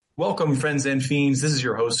Welcome, friends and fiends. This is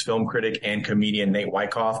your host, film critic, and comedian Nate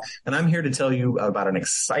Wyckoff, and I'm here to tell you about an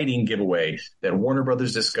exciting giveaway that Warner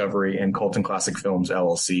Brothers Discovery and Colton Classic Films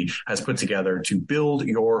LLC has put together to build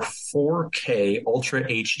your 4K Ultra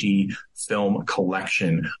HD film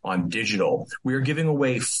collection on digital. We are giving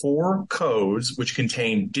away 4 codes which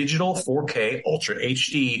contain digital 4K Ultra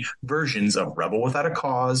HD versions of Rebel Without a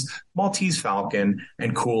Cause, Maltese Falcon,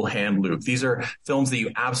 and Cool Hand Luke. These are films that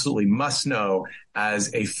you absolutely must know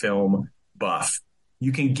as a film buff.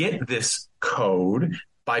 You can get this code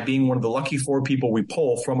by being one of the lucky 4 people we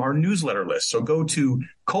pull from our newsletter list. So go to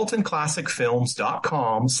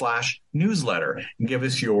coltonclassicfilms.com/newsletter and give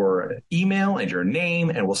us your email and your name,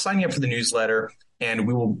 and we'll sign you up for the newsletter and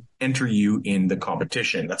we will enter you in the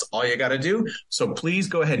competition. That's all you got to do. So please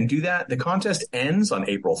go ahead and do that. The contest ends on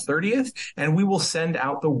April 30th, and we will send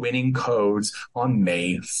out the winning codes on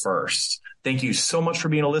May 1st. Thank you so much for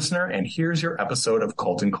being a listener, and here's your episode of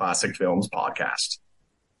Colton Classic Films Podcast.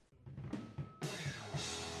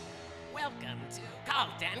 Welcome to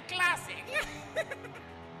Colton Classic.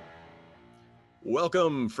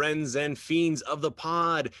 Welcome, friends and fiends of the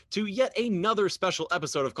pod, to yet another special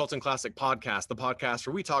episode of Colton Classic Podcast, the podcast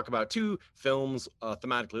where we talk about 2 films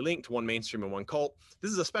thematically linked, one mainstream and one cult. This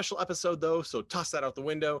is a special episode, though, so toss that out the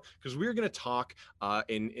window, because we're going to talk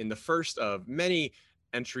in the first of many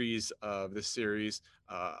entries of this series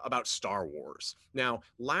about Star Wars. Now,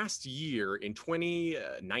 last year in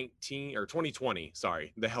 2019 or 2020,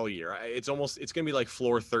 sorry, the hell year, it's going to be like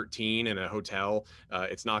floor 13 in a hotel.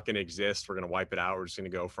 It's not going to exist. We're going to wipe it out. We're just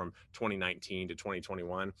going to go from 2019 to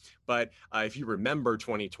 2021. But if you remember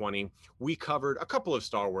 2020, we covered a couple of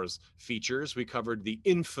Star Wars features. We covered the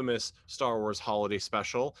infamous Star Wars holiday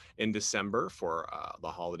special in December for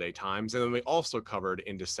the holiday times. And then we also covered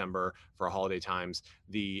in December for holiday times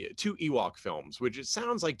the 2 Ewok films, which it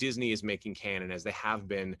sounds like Disney is making canon as they have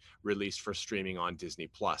been released for streaming on Disney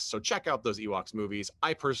Plus. So check out those Ewoks movies.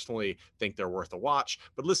 I personally think they're worth a watch,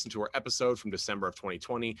 but listen to our episode from December of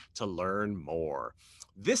 2020 to learn more.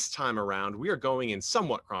 This time around, we are going in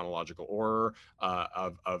somewhat chronological order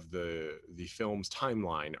of the film's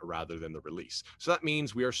timeline rather than the release. So that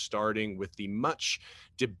means we are starting with the much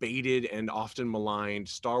debated and often maligned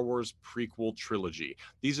Star Wars prequel trilogy.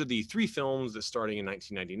 These are the 3 films that, starting in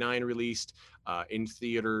 1999, released in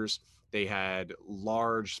theaters. They had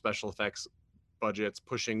large special effects budgets,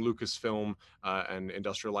 pushing Lucasfilm and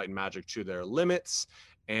Industrial Light and Magic to their limits,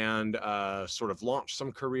 and sort of launched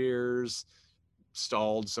some careers,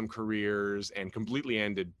 stalled some careers, and completely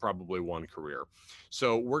ended probably one career.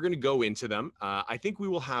 So we're going to go into them. I think we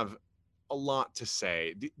will have a lot to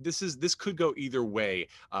say. This could go either way.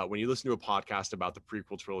 When you listen to a podcast about the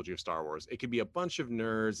prequel trilogy of Star Wars, it could be a bunch of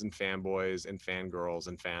nerds and fanboys and fangirls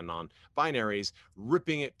and fan non-binaries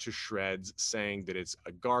ripping it to shreds, saying that it's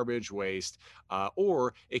a garbage waste,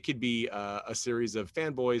 or it could be a series of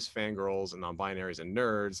fanboys, fangirls, and non-binaries and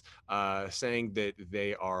nerds saying that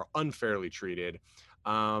they are unfairly treated.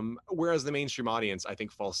 Whereas the mainstream audience, I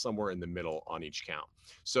think, falls somewhere in the middle on each count.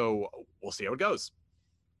 So we'll see how it goes.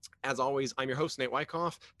 As always, I'm your host, Nate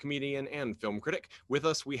Wyckoff, comedian and film critic. With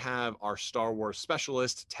us, we have our Star Wars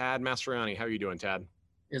specialist, Tad Mastroianni. How are you doing, Tad?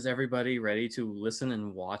 Is everybody ready to listen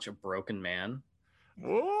and watch A Broken Man?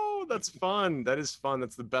 Whoa, that's fun. That is fun.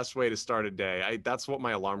 That's the best way to start a day. That's what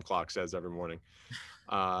my alarm clock says every morning.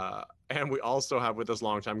 And we also have with us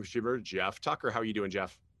longtime contributor, Jeff Tucker. How are you doing,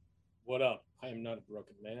 Jeff? What up? I am not a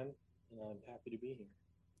broken man, and I'm happy to be here.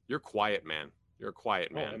 You're a quiet man. You're a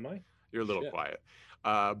quiet man. Oh, am I? You're a little quiet.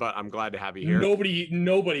 But I'm glad to have you here.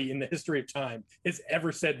 Nobody in the history of time has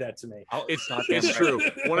ever said that to me. It's true.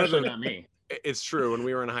 Not me. It's true. When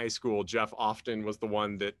we were in high school, Jeff often was the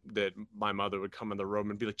one that my mother would come in the room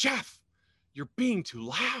and be like, "Jeff, you're being too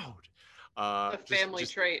loud." A family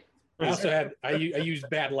trait. I also I used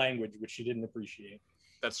bad language, which she didn't appreciate.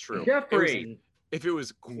 That's true. Jeffrey. If it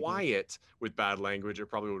was quiet with bad language, it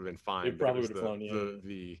probably would have been fine. It probably would have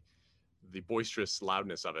flown. The boisterous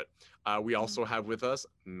loudness of it. We also have with us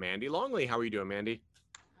Mandy Longley. How are you doing, Mandy?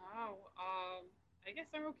 Oh, I guess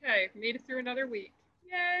I'm okay. Made it through another week.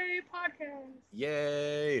 Yay, podcast.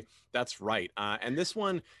 Yay. That's right. And this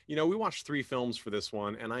one, we watched 3 films for this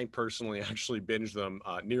one, and I personally actually binged them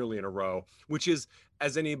nearly in a row, which is,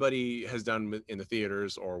 as anybody has done in the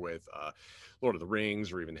theaters or with Lord of the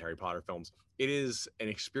Rings or even the Harry Potter films, it is an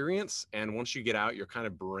experience. And once you get out, your kind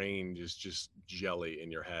of brain is just jelly in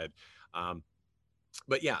your head.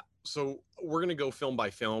 But yeah, So we're going to go film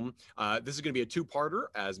by film. This is going to be a two-parter,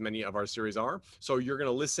 as many of our series are. So you're going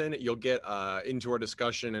to listen. You'll get into our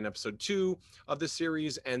discussion in episode 2 of the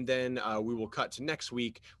series, and then we will cut to next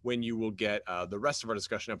week when you will get the rest of our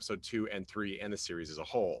discussion, episode 2 and 3, and the series as a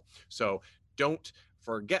whole. So don't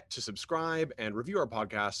forget to subscribe and review our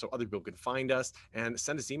podcast so other people can find us, and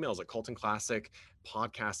send us emails at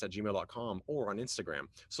coltonclassicpodcast@gmail.com or on Instagram.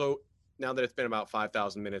 So now that it's been about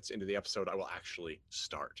 5,000 minutes into the episode, I will actually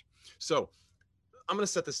start. So I'm going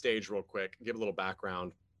to set the stage real quick, give a little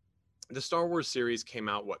background. The Star Wars series came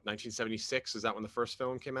out, 1976? Is that when the first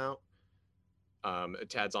film came out?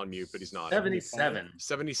 Tad's on mute, but he's not. 77.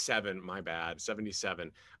 77, my bad,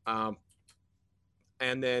 77.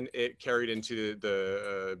 And then it carried into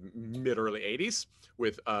the mid-early 80s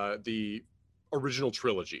with the original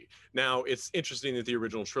trilogy. Now, it's interesting that the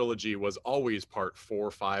original trilogy was always part 4,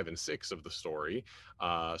 5, and 6 of the story.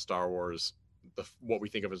 Star Wars, what we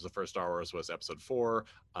think of as the first Star Wars was episode 4,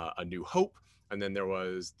 A New Hope, and then there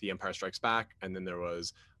was The Empire Strikes Back, and then there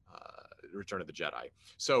was Return of the Jedi.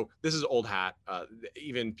 So this is old hat.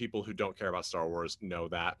 Even people who don't care about Star Wars know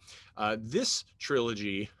that. This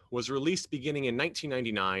trilogy was released beginning in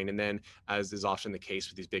 1999, and then, as is often the case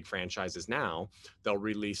with these big franchises now, they'll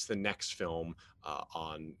release the next film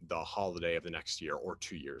on the holiday of the next year or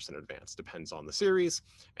 2 years in advance. Depends on the series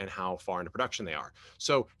and how far into production they are.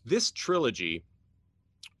 So this trilogy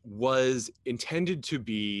was intended to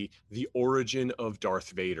be the origin of Darth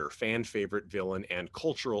Vader, fan favorite villain and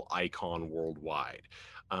cultural icon worldwide.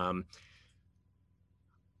 I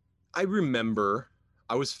remember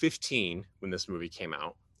I was 15 when this movie came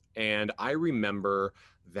out, and I remember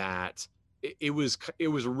that it was a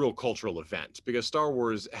real cultural event because Star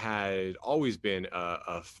Wars had always been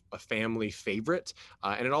a family favorite,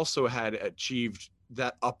 and it also had achieved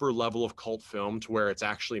that upper level of cult film to where it's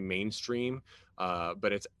actually mainstream.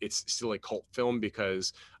 But it's still a cult film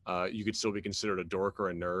because you could still be considered a dork or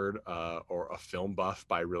a nerd or a film buff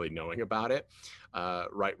by really knowing about it.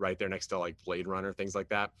 Right there next to like Blade Runner, things like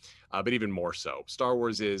that. But even more so, Star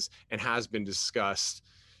Wars is and has been discussed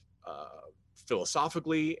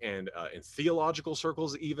philosophically and in theological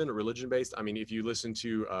circles, even religion-based. I mean, if you listen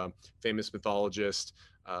to famous mythologist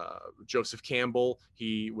Joseph Campbell,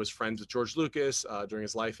 he was friends with George Lucas during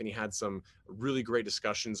his life, and he had some really great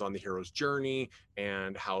discussions on the hero's journey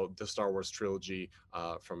and how the Star Wars trilogy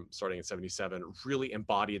from starting in 77 really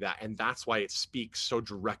embody that. And that's why it speaks so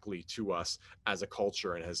directly to us as a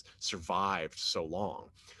culture and has survived so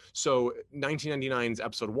long. So 1999's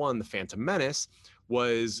episode 1, The Phantom Menace,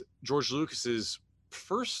 was George Lucas's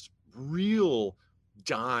first real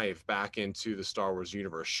dive back into the Star Wars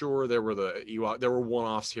universe. Sure, there were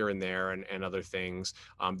one-offs here and there and other things.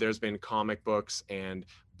 There's been comic books and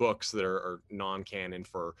books that are non-canon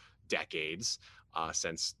for decades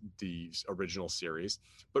since the original series.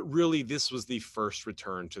 But really, this was the first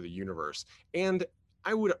return to the universe. And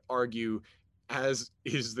I would argue, as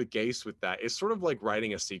is the case with that, it's sort of like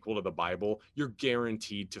writing a sequel to the Bible. You're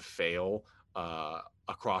guaranteed to fail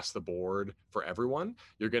across the board for everyone.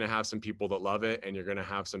 You're going to have some people that love it, and you're going to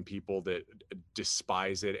have some people that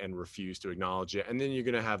despise it and refuse to acknowledge it, and then you're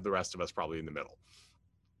going to have the rest of us probably in the middle.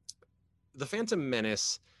 The Phantom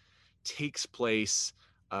Menace takes place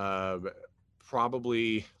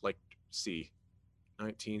probably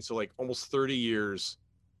 19, so like almost 30 years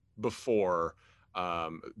before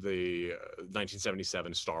the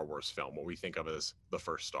 1977 Star Wars film, what we think of as the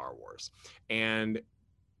first Star Wars. And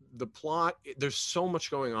the plot, there's so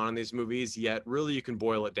much going on in these movies, yet really you can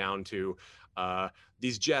boil it down to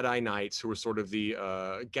these Jedi Knights, who are sort of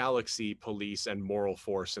the galaxy police and moral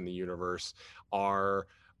force in the universe, are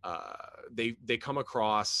they come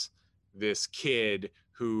across this kid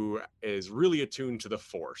who is really attuned to the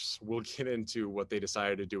Force. We'll get into what they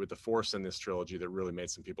decided to do with the Force in this trilogy that really made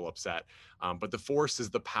some people upset. But the Force is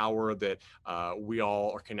the power that we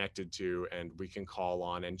all are connected to and we can call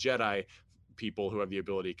on, and Jedi people who have the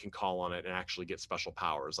ability can call on it and actually get special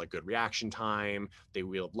powers like good reaction time. They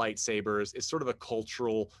wield lightsabers. It's sort of a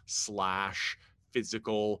cultural /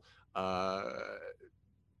 physical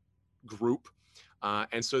group.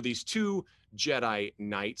 And so these two Jedi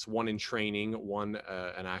Knights, one in training, one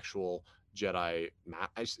an actual Jedi.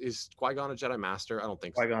 Is Qui-Gon a Jedi Master? I don't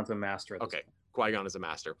think so. Qui-Gon's a master. Okay. Qui-Gon is a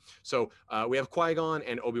master. So we have Qui-Gon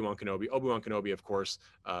and Obi-Wan Kenobi. Obi-Wan Kenobi, of course,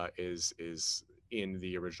 is in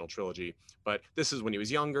the original trilogy, but this is when he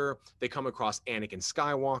was younger. They come across Anakin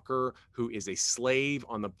Skywalker, who is a slave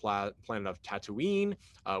on the planet of Tatooine,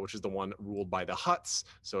 which is the one ruled by the Hutts.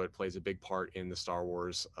 So it plays a big part in the Star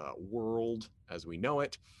Wars world as we know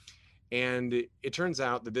it. And it turns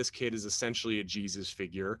out that this kid is essentially a Jesus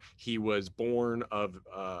figure. He was born of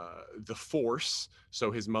the Force,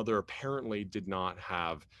 so his mother apparently did not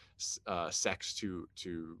have sex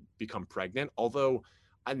to become pregnant. Although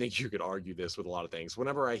I think you could argue this with a lot of things.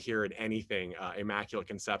 Whenever I hear in anything immaculate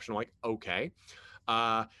conception, I'm like, okay.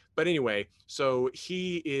 But anyway, so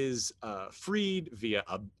he is freed via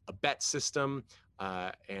a bet system.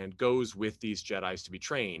 And goes with these Jedis to be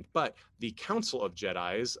trained. But the Council of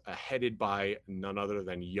Jedis, headed by none other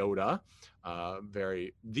than Yoda,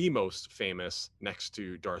 the most famous next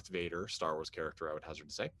to Darth Vader, Star Wars character, I would hazard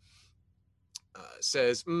to say,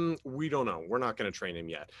 says, we don't know. We're not going to train him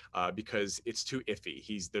yet because it's too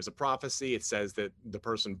iffy. There's a prophecy. It says that the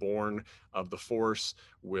person born of the Force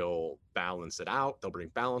will balance it out. They'll bring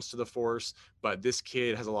balance to the Force. But this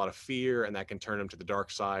kid has a lot of fear, and that can turn him to the dark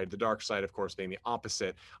side. The dark side, of course, being the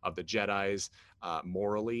opposite of the Jedis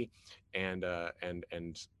morally, and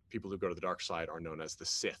people who go to the dark side are known as the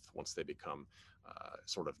Sith once they become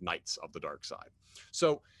sort of knights of the dark side.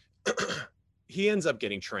 So he ends up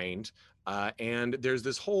getting trained. And there's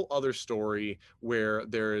this whole other story where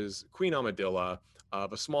there is Queen Amidala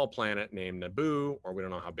of a small planet named Naboo, or we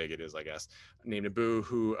don't know how big it is, I guess, named Naboo,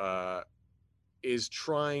 who is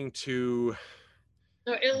trying to...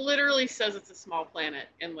 No, it literally says it's a small planet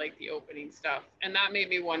in like the opening stuff. And that made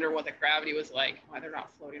me wonder what the gravity was like, why they're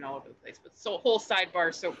not floating all over the place. But so whole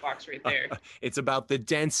sidebar soapbox right there. It's about the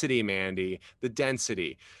density, Mandy, the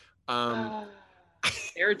density.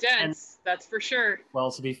 They're dense, that's for sure.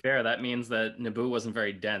 Well, to be fair, that means that Naboo wasn't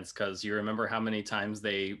very dense, because you remember how many times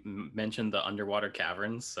they mentioned the underwater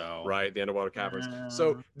caverns. So right, the underwater caverns.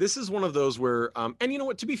 So this is one of those where, and you know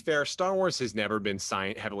what? To be fair, Star Wars has never been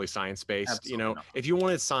heavily science based. You know, if you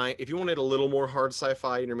wanted a little more hard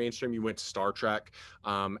sci-fi in your mainstream, you went to Star Trek,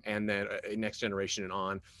 and then Next Generation and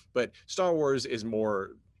on. But Star Wars is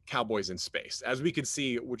more cowboys in space, as we could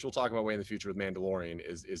see, which we'll talk about way in the future with Mandalorian,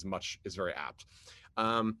 is very apt.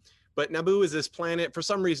 But Naboo is this planet. For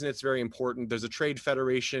some reason, it's very important. There's a Trade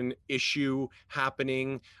Federation issue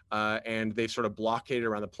happening, and they've sort of blockaded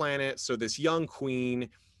around the planet. So this young queen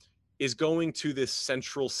is going to this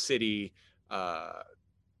central city,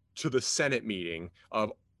 to the Senate meeting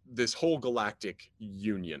of this whole galactic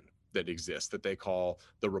union that exists that they call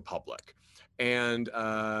the Republic. And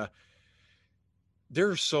there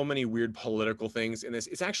are so many weird political things in this.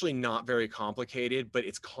 It's actually not very complicated, but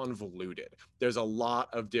it's convoluted. There's a lot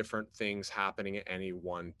of different things happening at any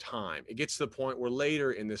one time. It gets to the point where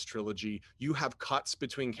later in this trilogy, you have cuts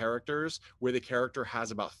between characters where the character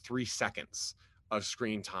has about 3 seconds of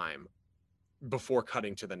screen time before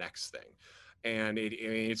cutting to the next thing. And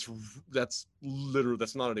that's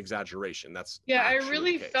not an exaggeration. I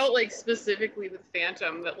really felt like specifically with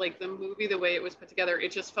Phantom that like the movie, the way it was put together,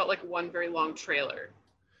 it just felt like one very long trailer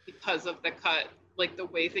because of the cut, like the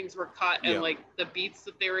way things were cut and like the beats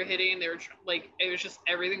that they were hitting. They were like, it was just,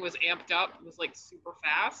 everything was amped up. It was like super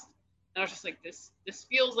fast. And I was just like, this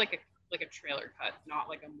feels like a trailer cut, not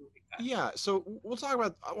like a movie cut. Yeah. So I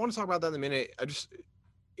want to talk about that in a minute.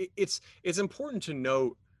 It's important to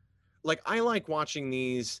note, like, I like watching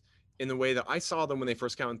these in the way that I saw them when they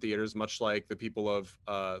first came out in theaters, much like the people of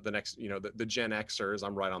the next, the Gen Xers.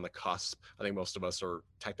 I'm right on the cusp. I think most of us are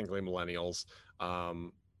technically millennials.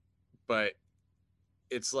 But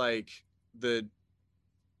it's like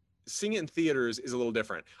seeing it in theaters is a little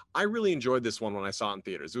different. I really enjoyed this one when I saw it in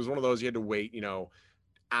theaters. It was one of those you had to wait,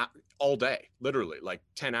 all day, literally like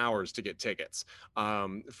 10 hours to get tickets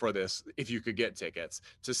for this, if you could get tickets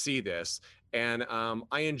to see this. And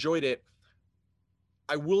I enjoyed it.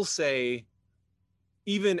 I will say,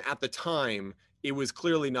 even at the time, it was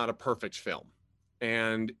clearly not a perfect film.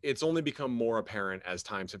 And it's only become more apparent as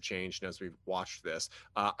times have changed and as we've watched this.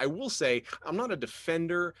 I will say, I'm not a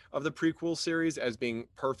defender of the prequel series as being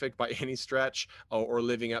perfect by any stretch or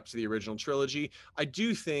living up to the original trilogy. I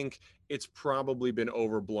do think it's probably been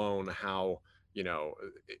overblown how,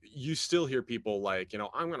 you still hear people like,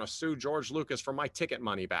 I'm going to sue George Lucas for my ticket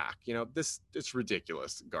money back. It's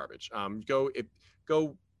ridiculous garbage.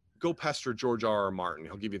 Go pester George R.R. Martin.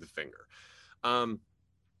 He'll give you the finger.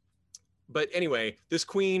 But anyway, this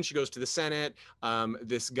queen, she goes to the Senate.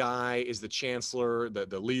 This guy is the chancellor,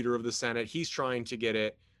 the leader of the Senate. He's trying to get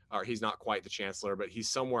it, or he's not quite the chancellor, but he's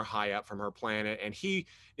somewhere high up from her planet. And he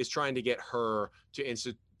is trying to get her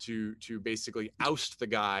to basically oust the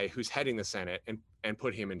guy who's heading the Senate and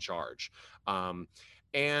put him in charge. And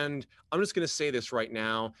I'm just going to say this right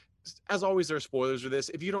now. as always, there are spoilers for this.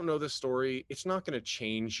 If you don't know this story, it's not going to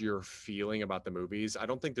change your feeling about the movies. I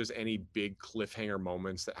don't think there's any big cliffhanger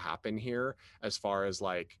moments that happen here as far as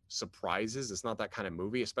like surprises. It's not that kind of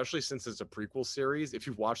movie, especially since it's a prequel series. If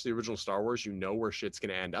you've watched the original Star Wars, you know where shit's going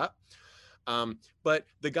to end up. But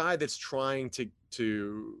the guy that's trying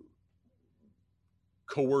to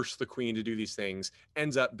coerce the queen to do these things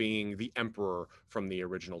ends up being the emperor from the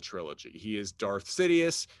original trilogy. He is Darth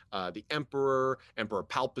Sidious, the Emperor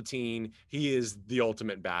Palpatine. He is the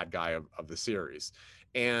ultimate bad guy of the series.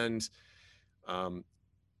 And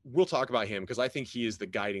we'll talk about him because I think he is the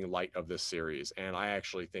guiding light of this series. And I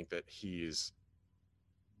actually think that he's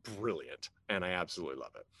brilliant and I absolutely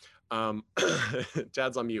love it.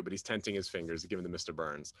 Chad's on mute, but he's tenting his fingers, giving the Mr.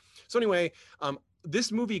 Burns. So anyway,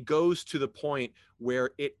 this movie goes to the point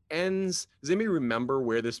where it ends. Does anybody remember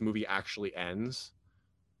where this movie actually ends?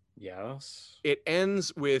 Yes. It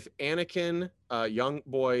ends with Anakin, a young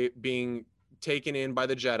boy, being taken in by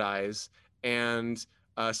the Jedis and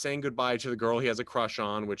saying goodbye to the girl he has a crush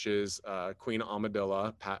on, which is Queen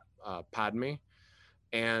Amidala Padme.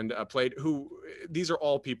 And played these are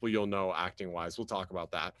all people you'll know acting wise. We'll talk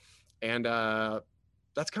about that. And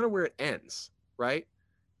that's kind of where it ends, right?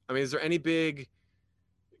 I mean, is there any big,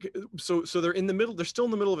 so they're still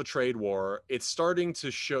in the middle of a trade war. It's starting to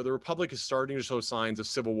show, the Republic is starting to show signs of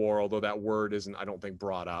civil war, although that word isn't, I don't think,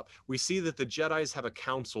 brought up. We see that the Jedis have a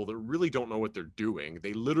council that really don't know what they're doing.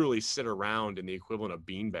 They literally sit around in the equivalent of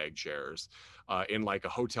beanbag chairs in like a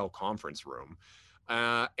hotel conference room.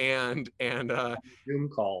 And Zoom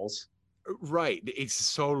calls. Right, it's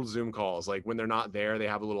so Zoom calls. Like when they're not there, they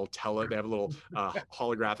have a little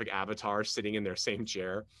holographic avatar sitting in their same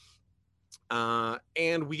chair.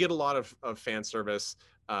 And we get a lot of fan service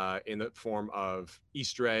in the form of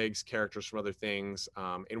Easter eggs, characters from other things.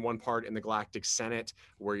 In one part in the Galactic Senate,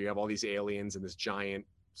 where you have all these aliens in this giant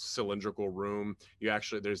cylindrical room,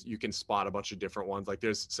 you can spot a bunch of different ones. Like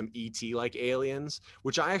there's some ET like aliens,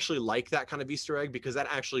 which I actually like that kind of Easter egg because that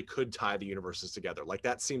actually could tie the universes together. Like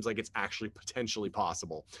that seems like it's actually potentially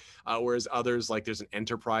possible. Whereas others, like there's an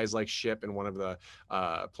Enterprise like ship in one of the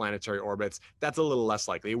planetary orbits, that's a little less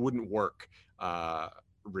likely. It wouldn't work.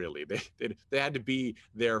 Really, they had to be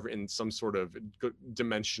there in some sort of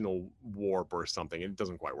dimensional warp or something. It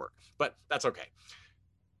doesn't quite work, but that's okay.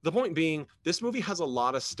 The point being, this movie has a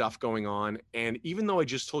lot of stuff going on, and even though I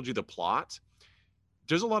just told you the plot,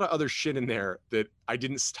 there's a lot of other shit in there that I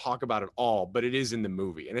didn't talk about at all, but it is in the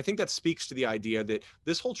movie. And I think that speaks to the idea that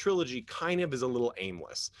this whole trilogy kind of is a little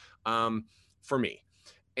aimless for me.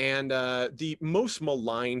 And the most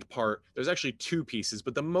maligned part, there's actually two pieces,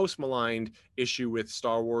 but the most maligned issue with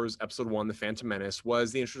Star Wars Episode 1, The Phantom Menace,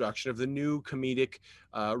 was the introduction of the new comedic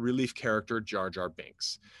relief character, Jar Jar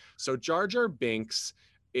Binks. So Jar Jar Binks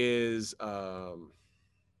is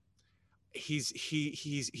he's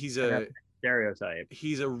a stereotype.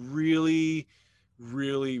 He's a really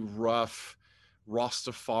rough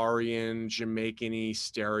Rastafarian Jamaican-y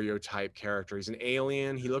stereotype character. He's an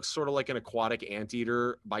alien. He looks sort of like an aquatic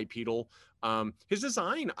anteater, bipedal. His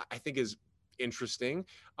design I think is interesting.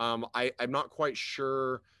 I'm not quite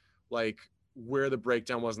sure like where the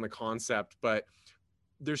breakdown was in the concept, but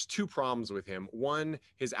there's two problems with him. One,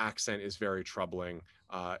 his accent is very troubling.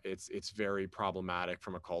 It's very problematic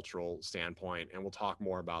from a cultural standpoint, and we'll talk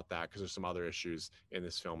more about that because there's some other issues in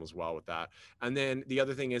this film as well with that. And then the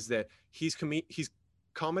other thing is that he's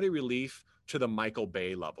comedy relief to the Michael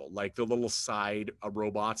Bay level, like the little side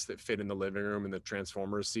robots that fit in the living room in the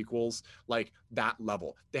Transformers sequels, like that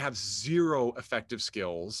level. They have zero effective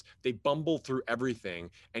skills. They bumble through everything,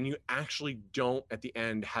 and you actually don't, at the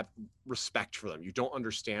end, have respect for them. You don't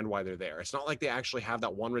understand why they're there. It's not like they actually have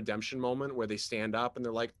that one redemption moment where they stand up and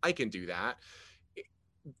they're like, I can do that.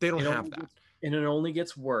 They don't have that. And it only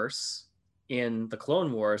gets worse in the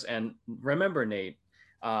Clone Wars. And remember, Nate,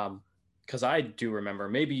 because I do remember,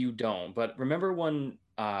 maybe you don't, but remember when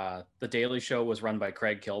The Daily Show was run by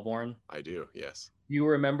Craig Kilborn? I do, yes. You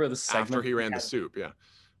remember the segment after he ran the soup, yeah.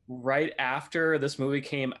 Right after this movie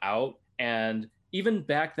came out, and even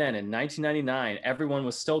back then in 1999, everyone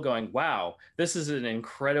was still going, wow, this is an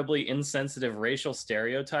incredibly insensitive racial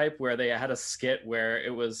stereotype, where they had a skit where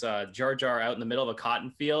it was Jar Jar out in the middle of a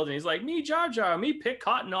cotton field, and he's like, me Jar, me pick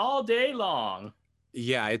cotton all day long.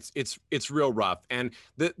 Yeah, it's real rough. And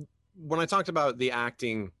when I talked about the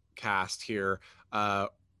acting cast here,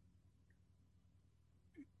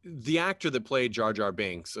 the actor that played Jar Jar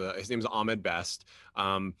Binks, his name is Ahmed Best.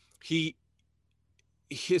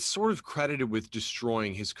 He's sort of credited with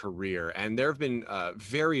destroying his career, and there have been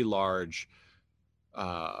very large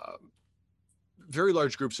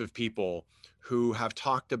groups of people who have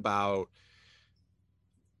talked about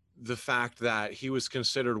the fact that he was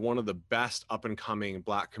considered one of the best up and coming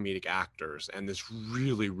Black comedic actors, and this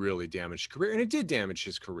really, really damaged career. And it did damage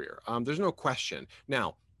his career. There's no question.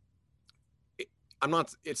 Now,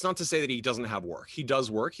 it's not to say that he doesn't have work. He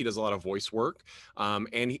does work. He does a lot of voice work.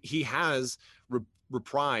 And he has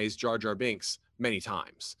reprised Jar Jar Binks many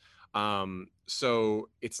times. So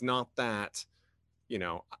it's not that, you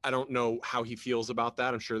know, I don't know how he feels about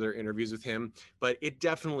that. I'm sure there are interviews with him, but it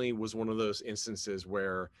definitely was one of those instances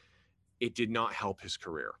where it did not help his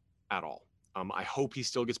career at all. I hope he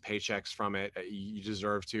still gets paychecks from it. You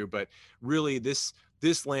deserve to, but really this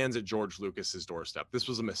lands at George Lucas's doorstep. This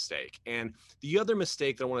was a mistake. And the other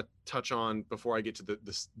mistake that I want to touch on before I get to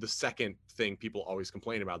the second thing people always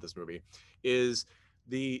complain about this movie is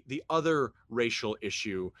the other racial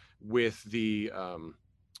issue with the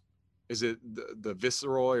is it the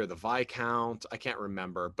Viceroy or the Viscount? I can't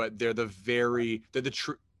remember, but they're the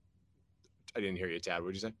true. I didn't hear you, Tad.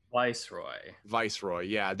 What did you say? Viceroy.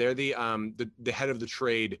 Yeah, they're the head of the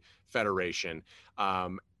Trade Federation,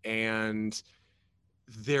 and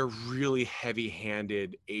they're really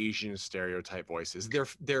heavy-handed Asian stereotype voices.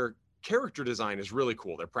 Their character design is really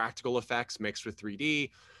cool. They're practical effects mixed with 3D,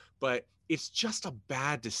 but it's just a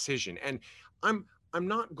bad decision. And I'm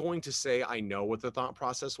not going to say I know what the thought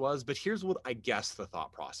process was, but here's what I guess the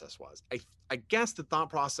thought process was. I guess the thought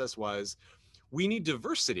process was, we need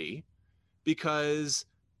diversity because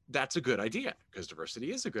that's a good idea, because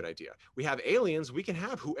diversity is a good idea. We have aliens, we can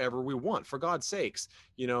have whoever we want, for God's sakes.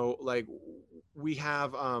 You know, like we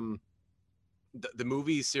have the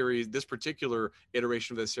movie series, this particular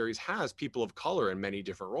iteration of the series has people of color in many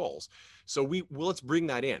different roles. So let's bring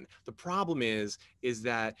that in. The problem is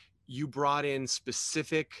that you brought in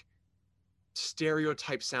specific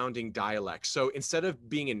stereotype sounding dialects. So instead of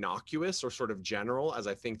being innocuous or sort of general, as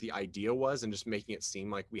I think the idea was, and just making it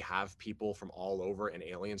seem like we have people from all over and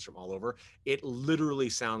aliens from all over, it literally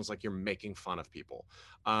sounds like you're making fun of people.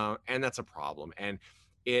 And that's a problem. And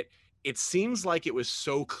it seems like it was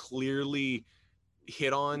so clearly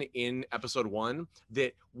hit on in episode 1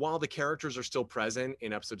 that while the characters are still present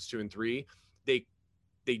in episodes 2 and 3, they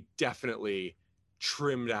definitely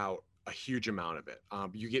trimmed out a huge amount of it.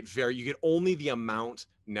 You get only the amount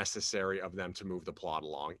necessary of them to move the plot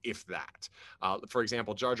along, if that. For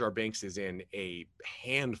example, Jar Jar Binks is in a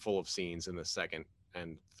handful of scenes in the second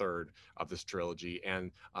and third of this trilogy,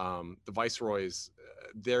 and the Viceroys,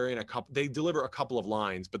 they deliver a couple of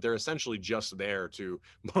lines, but they're essentially just there to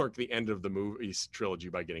mark the end of the movie's trilogy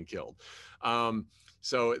by getting killed.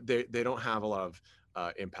 So they don't have a lot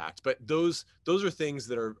of impact. But those are things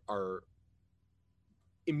that are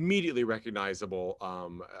immediately recognizable,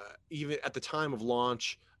 even at the time of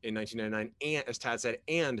launch in 1999, and as Tad said,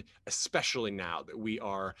 and especially now that we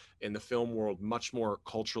are in the film world much more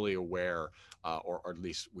culturally aware, or at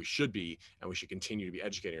least we should be, and we should continue to be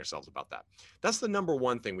educating ourselves about that. That's the number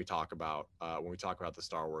one thing we talk about when we talk about the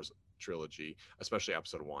Star Wars trilogy, especially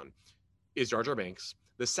episode 1, is Jar Jar Binks.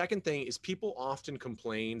 The second thing is people often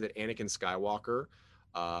complain that Anakin Skywalker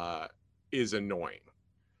is annoying.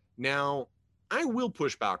 Now, I will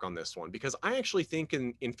push back on this one, because I actually think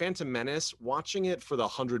in Phantom Menace, watching it for the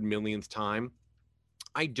 100 millionth time,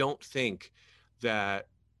 I don't think that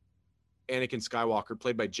Anakin Skywalker,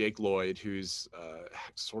 played by Jake Lloyd, who's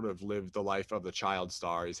sort of lived the life of the child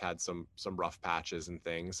star. He's had some rough patches and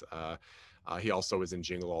things. He also was in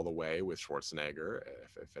Jingle All the Way with Schwarzenegger,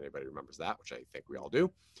 if anybody remembers that, which I think we all do.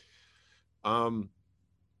 I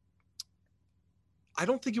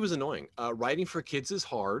don't think he was annoying. Writing for kids is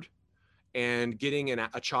hard. And getting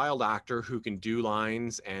a child actor who can do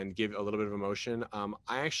lines and give a little bit of emotion, I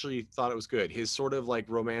actually thought it was good. His sort of like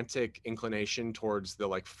romantic inclination towards the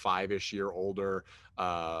like 5-ish year older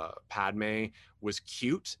Padme was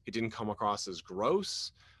cute. It didn't come across as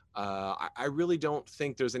gross. I really don't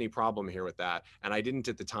think there's any problem here with that, and I didn't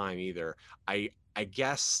at the time either. I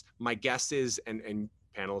guess my guess is, and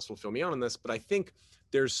panelists will fill me in on this, but I think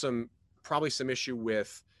there's probably some issue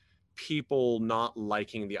with people not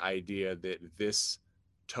liking the idea that this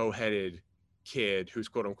tow-headed kid who's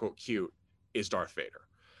quote unquote cute is Darth Vader.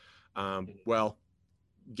 Well,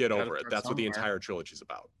 get over it. That's what the entire trilogy is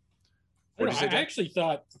about. I actually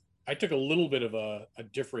thought I took a little bit of a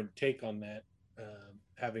different take on that,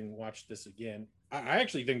 having watched this again. I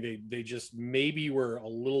actually think they just maybe were a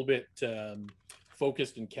little bit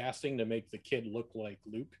focused in casting to make the kid look like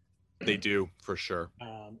Luke. They do, for sure.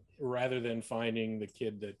 Rather than finding the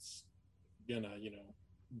kid that's gonna,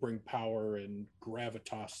 bring power and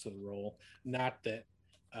gravitas to the role. Not that,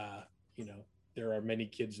 there are many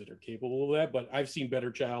kids that are capable of that, but I've seen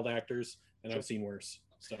better child actors and I've seen worse.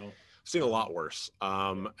 So seen a lot worse.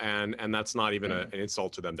 And that's not even an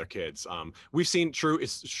insult to them. They're kids. We've seen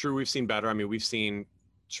it's true. We've seen better. I mean, we've seen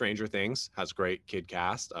Stranger Things has great kid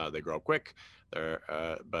cast. They grow up quick.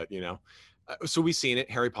 But you know, so we've seen it.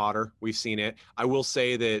 Harry Potter, we've seen it. I will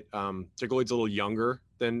say that Tickleoid's a little younger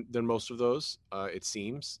than most of those, it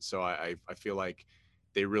seems. So I feel like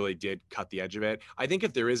they really did cut the edge of it. I think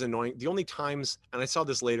if there is annoying, the only times, and I saw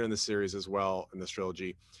this later in the series as well in this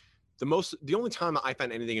trilogy, the only time I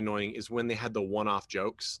find anything annoying is when they had the one-off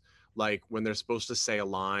jokes, like when they're supposed to say a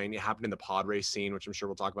line. It happened in the pod race scene, which I'm sure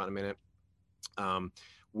we'll talk about in a minute,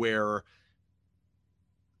 where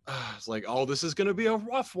it's like, oh, this is going to be a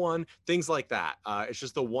rough one. Things like that. It's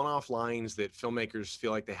just the one-off lines that filmmakers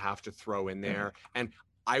feel like they have to throw in there. And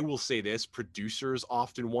I will say this, producers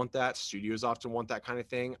often want that. Studios often want that kind of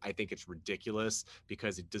thing. I think it's ridiculous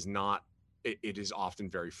because it does not, it is often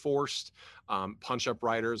very forced. Punch-up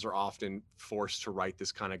writers are often forced to write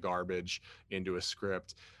this kind of garbage into a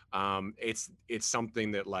script. It's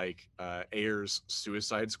something that like Ayer's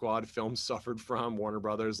Suicide Squad film suffered from. Warner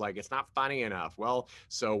Brothers, like, it's not funny enough. Well,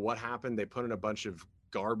 so what happened? They put in a bunch of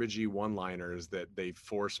garbagey one-liners that they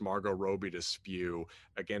forced Margot Robbie to spew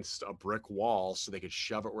against a brick wall so they could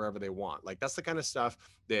shove it wherever they want. Like, that's the kind of stuff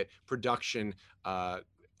that production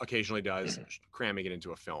occasionally does, cramming it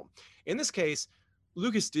into a film. In this case,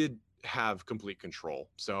 Lucas did have complete control,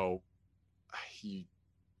 so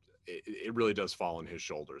it really does fall on his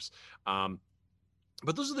shoulders.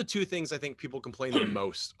 But those are the two things I think people complain the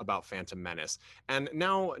most about Phantom Menace. And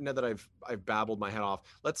now that I've babbled my head off,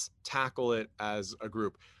 let's tackle it as a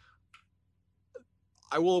group.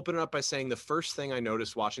 I will open it up by saying the first thing I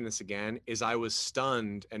noticed watching this again is I was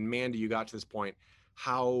stunned, and Mandy, you got to this point,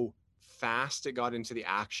 how fast it got into the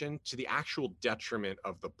action to the actual detriment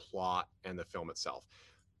of the plot and the film itself.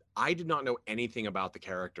 I did not know anything about the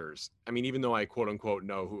characters. I mean, even though I quote unquote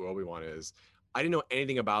know who Obi-Wan is, I didn't know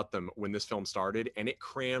anything about them when this film started, and it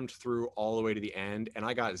crammed through all the way to the end, and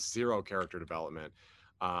I got zero character development,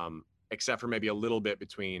 except for maybe a little bit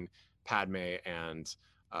between Padme and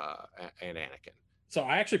Anakin. So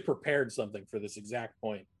I actually prepared something for this exact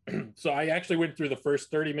point. So I actually went through the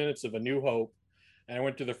first 30 minutes of A New Hope, and I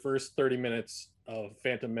went through the first 30 minutes of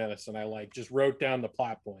Phantom Menace, and I just wrote down the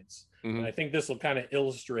plot points. Mm-hmm. And I think this will kind of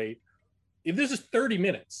illustrate. If this is 30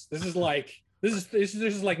 minutes, this is like this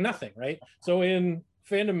is like nothing, right? So in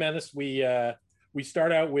Phantom Menace, we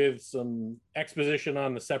start out with some exposition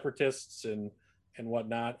on the Separatists and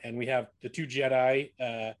whatnot, and we have the two Jedi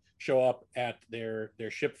show up at their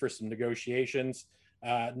ship for some negotiations.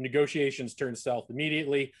 Negotiations turn south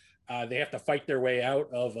immediately. They have to fight their way out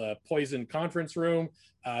of a poisoned conference room.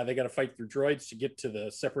 They got to fight through droids to get to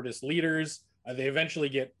the Separatist leaders. They eventually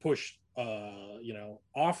get pushed,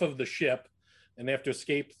 off of the ship, and they have to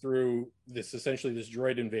escape through this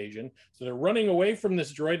droid invasion. So they're running away from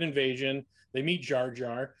this droid invasion. They meet Jar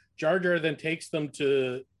Jar. Jar Jar then takes them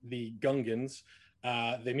to the Gungans.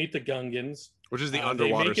 They meet the Gungans, which is the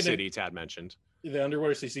underwater city Tad mentioned. The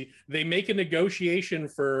underwater city. They make a negotiation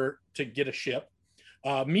to get a ship.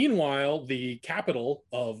 Meanwhile, the capital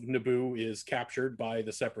of Naboo is captured by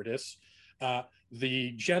the Separatists.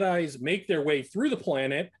 The Jedis make their way through the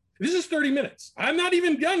planet. This is 30 minutes. I'm not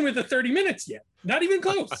even done with the 30 minutes yet. Not even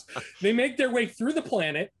close. They make their way through the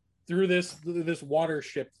planet, through this water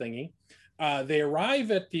ship thingy. They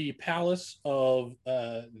arrive at the palace of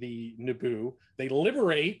the Naboo. They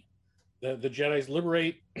liberate, the Jedis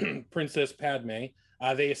liberate Princess Padme.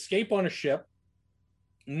 They escape on a ship.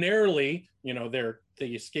 Narrowly, they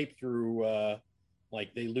escape through,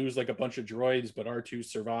 they lose a bunch of droids, but R2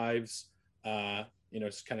 survives,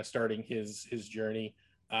 it's kind of starting his journey.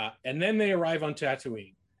 And then they arrive on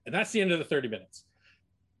Tatooine. And that's the end of the 30 minutes.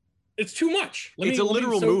 It's too much. It's a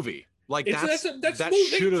literal movie. That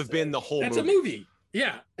should have been the whole movie. That's a movie.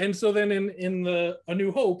 Yeah. And so then in A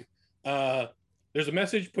New Hope, there's a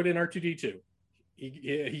message put in R2-D2.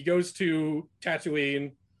 He goes to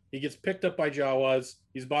Tatooine. He gets picked up by Jawas.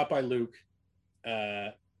 He's bought by Luke.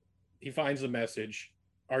 He finds the message.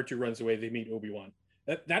 R2 runs away. They meet Obi-Wan.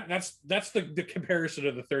 That's the comparison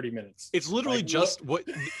of the 30 minutes. It's literally what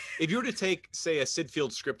if you were to take, say, a Sid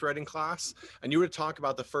Field script writing class, and you were to talk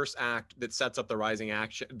about the first act that sets up the rising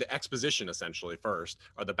action, the exposition essentially first,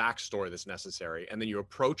 or the backstory that's necessary, and then you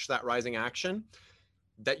approach that rising action,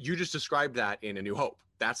 that you just described that in A New Hope.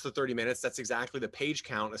 That's the 30 minutes. That's exactly the page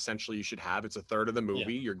count essentially you should have. It's a third of the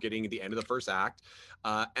movie. Yeah. You're getting the end of the first act.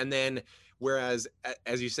 And then, whereas,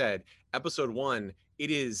 as you said, episode 1,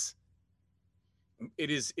 it is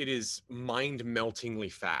mind-meltingly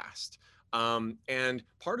fast. And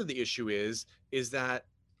part of the issue is that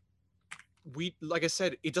like I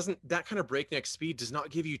said, it doesn't, that kind of breakneck speed does not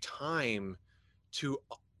give you time to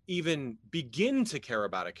even begin to care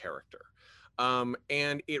about a character.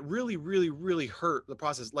 And it really, really, really hurt the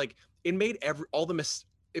process. Like it made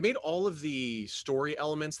it made all of the story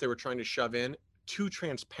elements they were trying to shove in too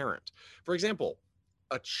transparent. For example,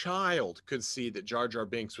 a child could see that Jar Jar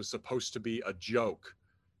Binks was supposed to be a joke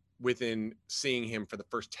within seeing him for the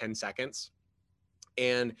first 10 seconds.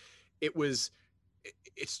 And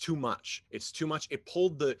it's too much. It's too much. It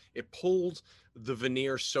pulled the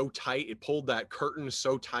veneer so tight. It pulled that curtain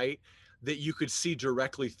so tight that you could see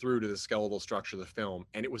directly through to the skeletal structure of the film,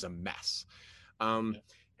 and it was a mess.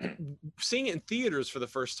 Seeing it in theaters for the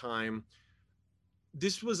first time,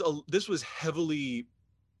 this was heavily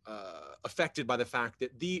affected by the fact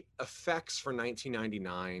that the effects for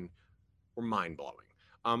 1999 were mind-blowing.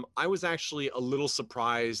 I was actually a little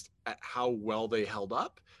surprised at how well they held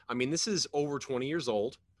up. I mean, this is over 20 years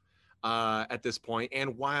old at this point,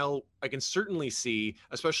 and while I can certainly see,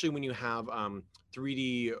 especially when you have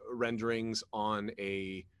 3D renderings on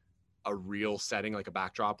a real setting, like a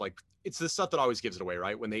backdrop, like it's the stuff that always gives it away,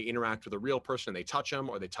 right? When they interact with a real person and they touch them,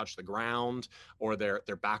 or they touch the ground, or their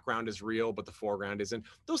background is real but the foreground isn't.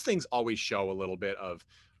 Those things always show a little bit of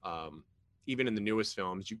even in the newest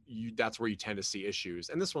films, you that's where you tend to see issues,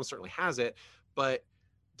 and this one certainly has it. But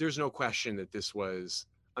there's no question that this was,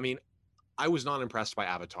 I mean, I was not impressed by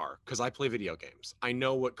Avatar because I play video games. I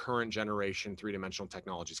know what current generation three-dimensional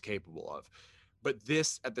technology is capable of. But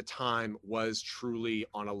this at the time was truly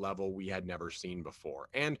on a level we had never seen before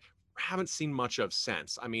and haven't seen much of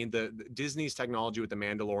since. I mean, the Disney's technology with the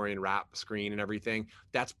Mandalorian wrap screen and everything,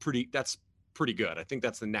 that's pretty good. I think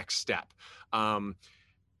that's the next step.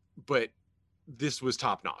 But this was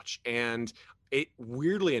top notch. And it,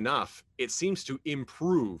 weirdly enough, it seems to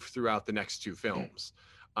improve throughout the next two films.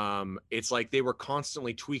 It's like they were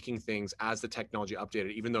constantly tweaking things as the technology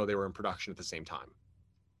updated, even though they were in production at the same time.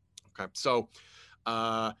 Okay, so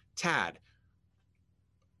Tad,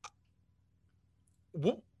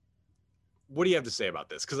 what do you have to say about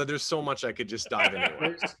this? Because there's so much I could just dive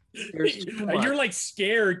into. There's too much. You're like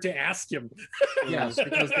scared to ask him. Yes,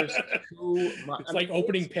 because there's too much. It's like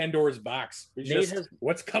opening Pandora's box.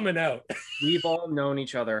 What's coming out? We've all known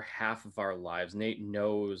each other half of our lives. Nate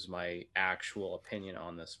knows my actual opinion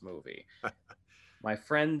on this movie. My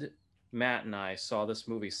friend Matt and I saw this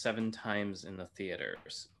movie 7 times in the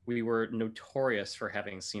theaters. We were notorious for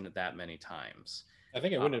having seen it that many times. I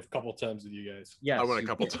think I went a couple times with you guys. Yes, I went a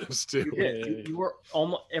couple times too. You were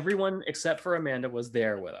almost everyone except for Amanda was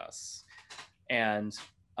there with us, and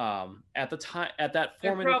at the time, at that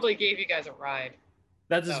formative, I probably gave you guys a ride.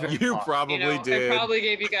 That is very you probably did. I probably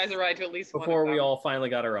gave you guys a ride to at least before one of we all finally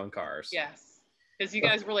got our own cars. Yes, because you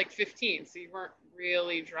guys were like 15, so you weren't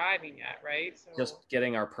really driving yet, right? So just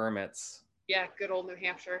getting our permits. Yeah, good old New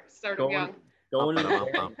Hampshire. Started young.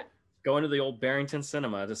 Going to the old Barrington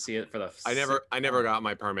Cinema to see it for the. I never got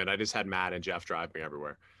my permit. I just had Matt and Jeff drive me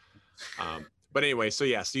everywhere. But anyway, so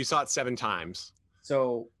yes, you saw it 7 times.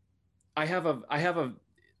 So, I have a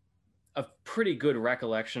pretty good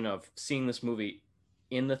recollection of seeing this movie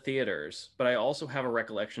in the theaters, but I also have a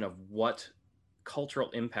recollection of what cultural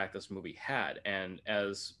impact this movie had. And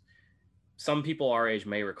as some people our age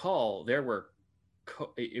may recall, there were,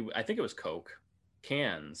 I think it was Coke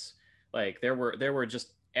cans. Like there were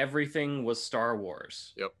just. Everything was Star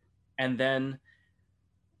Wars. Yep. And then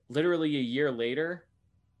literally a year later,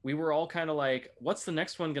 we were all kind of like, what's the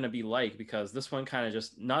next one going to be like? Because this one kind of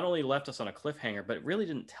just not only left us on a cliffhanger, but it really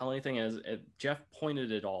didn't tell anything. As Jeff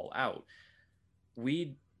pointed it all out,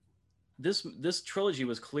 this trilogy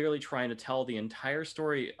was clearly trying to tell the entire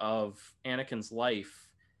story of Anakin's life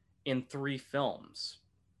in 3 films.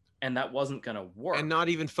 And that wasn't going to work. And not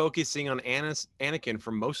even focusing on Anakin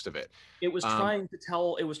for most of it. It was trying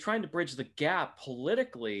to bridge the gap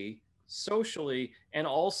politically, socially, and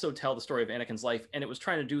also tell the story of Anakin's life. And it was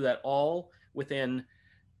trying to do that all within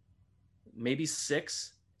maybe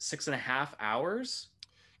 6.5 hours.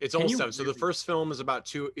 It's almost 7. So the first film is about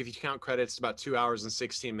 2, if you count credits, about 2 hours and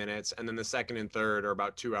 16 minutes. And then the second and third are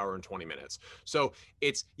about 2 hours and 20 minutes. So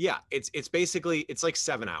it's basically, it's like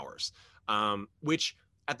 7 hours, which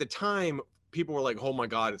at the time, people were like, oh my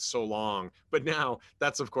God, it's so long. But now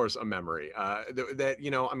that's, of course, a memory that,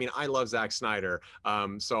 you know, I mean, I love Zack Snyder,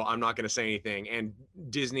 so I'm not going to say anything. And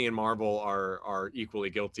Disney and Marvel are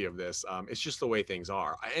equally guilty of this. It's just the way things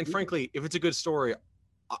are. And frankly, if it's a good story,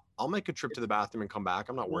 I'll make a trip to the bathroom and come back.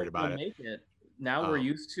 I'm not worried about it. Now we're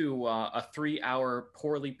used to a 3-hour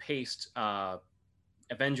poorly paced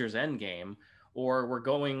Avengers Endgame or we're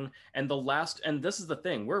going, and this is the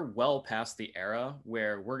thing, we're well past the era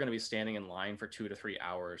where we're going to be standing in line for 2 to 3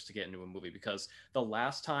 hours to get into a movie, because the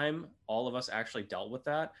last time all of us actually dealt with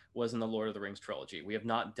that was in the Lord of the Rings trilogy. We have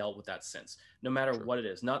not dealt with that since, no matter what it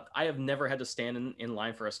is. I have never had to stand in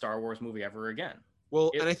line for a Star Wars movie ever again.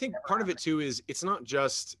 Well, and I think part of it too is it's not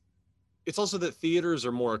just, it's also that theaters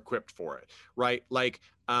are more equipped for it, right? Like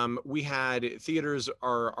we had theaters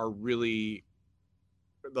are really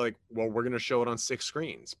like, well, we're going to show it on 6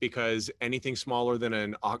 screens because anything smaller than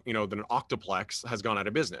an octoplex has gone out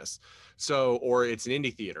of business. So, or it's an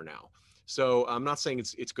indie theater now. So I'm not saying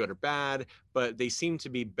it's good or bad, but they seem to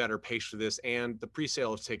be better paced for this. And the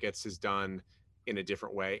pre-sale of tickets is done in a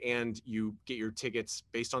different way, and you get your tickets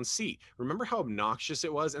based on seat. Remember how obnoxious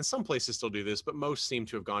it was? And some places still do this, but most seem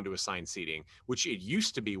to have gone to assigned seating, which it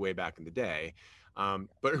used to be way back in the day.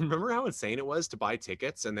 But remember how insane it was to buy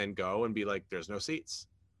tickets and then go and be like, there's no seats.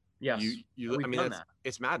 Yes. I mean,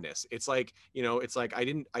 it's madness. It's like, it's like I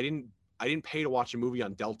didn't pay to watch a movie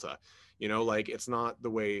on Delta, like it's not the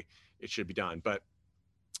way it should be done. But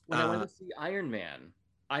when I went to see Iron Man,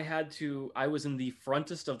 I was in the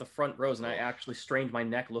frontest of the front rows, and I actually strained my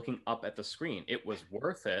neck looking up at the screen. It was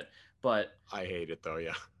worth it, but I hate it though.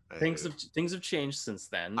 Yeah. Things have changed since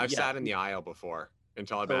then. I've sat in the aisle before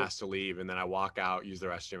until I've been asked to leave, and then I walk out, use the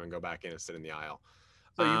restroom, and go back in and sit in the aisle.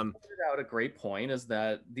 So you pointed out a great point, is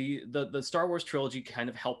that the Star Wars trilogy kind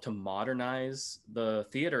of helped to modernize the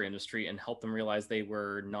theater industry and help them realize they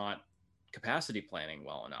were not capacity planning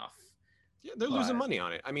well enough. Yeah, they're losing money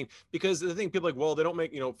on it. I mean, because the thing, people are like, well, they don't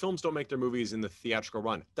make, films don't make their movies in the theatrical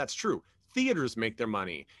run. That's true. Theaters make their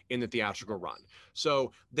money in the theatrical run.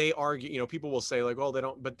 So they argue, people will say like, oh, they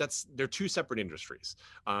don't, but they're two separate industries.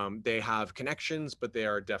 They have connections, but they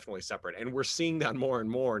are definitely separate. And we're seeing that more and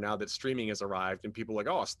more now that streaming has arrived, and people are like,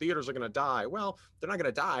 oh, theaters are going to die. Well, they're not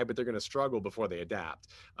going to die, but they're going to struggle before they adapt.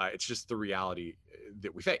 It's just the reality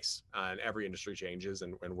that we face, and every industry changes,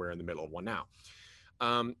 and we're in the middle of one now.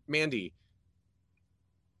 Mandy,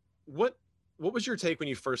 what was your take when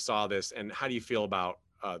you first saw this, and how do you feel about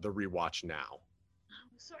the rewatch now?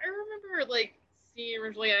 So I remember like seeing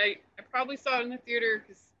originally, I probably saw it in the theater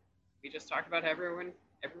because we just talked about everyone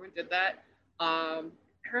did that. I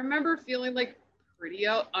remember feeling like pretty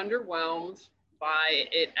underwhelmed by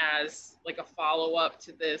it as like a follow-up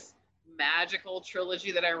to this magical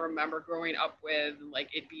trilogy that I remember growing up with, and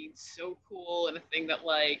like it being so cool, and a thing that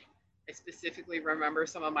like I specifically remember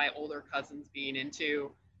some of my older cousins being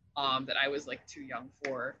into, that I was like too young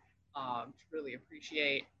for to really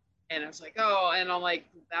appreciate. And I was like, oh, and I'm like,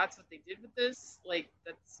 that's what they did with this? Like,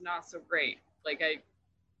 that's not so great. Like, I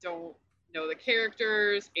don't know the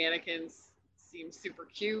characters. Anakin seems super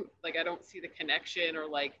cute. Like, I don't see the connection or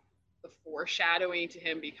like the foreshadowing to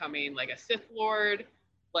him becoming like a Sith Lord.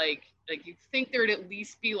 Like you'd think there'd at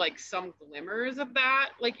least be like some glimmers of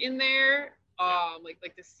that like in there.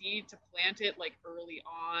 Like the seed to plant it like early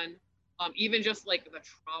on. Even just like the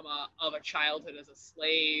trauma of a childhood as a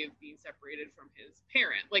slave, being separated from his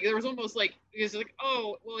parent. Like there was almost like, he was like,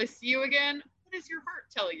 oh, will I see you again? What does your heart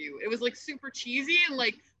tell you? It was like super cheesy and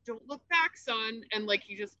like, don't look back, son. And like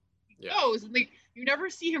he goes, and like you never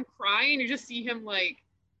see him crying. You just see him like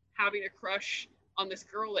having a crush on this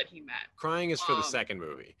girl that he met. Crying is for the second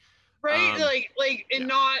movie. Right?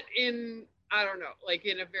 Not in, I don't know, like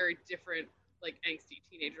in a very different like angsty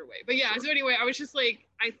teenager way. But yeah, so anyway, I was just like,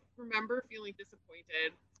 I remember feeling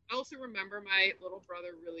disappointed. I also remember my little brother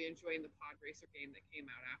really enjoying the Pod Racer game that came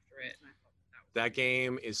out after it, and I thought that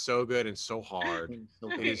game is so good and so hard.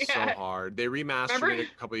 It is so hard. They remastered it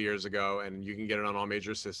a couple of years ago, and you can get it on all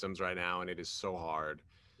major systems right now, and it is so hard.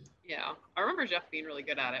 Yeah, I remember Jeff being really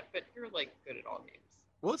good at it, but you're like good at all games.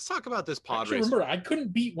 Well, let's talk about this Pod Racer. Remember, I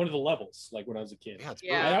couldn't beat one of the levels like when I was a kid.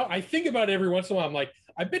 Yeah. I think about it every once in a while. I'm like,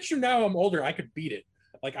 I bet you now I'm older, I could beat it.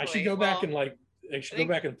 Like I should go back and go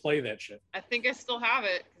back and play that shit. I think I still have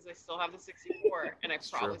it because I still have the 64, and I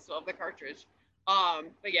probably still have the cartridge.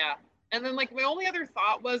 But yeah, and then like my only other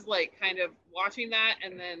thought was like kind of watching that,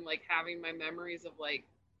 and then like having my memories of like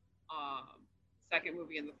second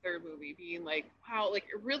movie and the third movie being like, wow, like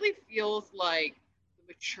it really feels like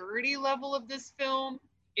the maturity level of this film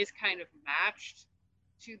is kind of matched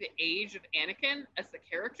to the age of Anakin as the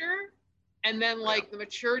character. And then like the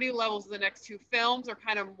maturity levels of the next two films are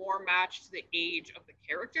kind of more matched to the age of the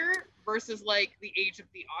character versus like the age of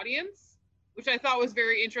the audience, which I thought was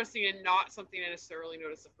very interesting and not something I necessarily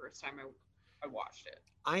noticed the first time I watched it.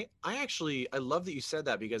 I love that you said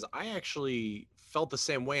that, because I actually felt the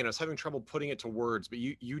same way, and I was having trouble putting it to words, but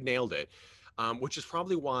you nailed it, which is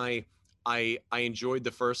probably why I enjoyed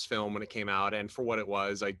the first film when it came out, and for what it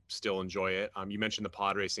was, I still enjoy it. You mentioned the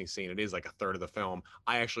pod racing scene; it is like a third of the film.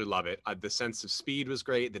 I actually love it. The sense of speed was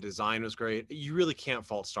great. The design was great. You really can't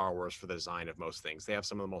fault Star Wars for the design of most things. They have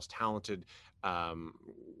some of the most talented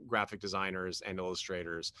graphic designers and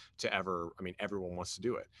illustrators to ever. I mean, everyone wants to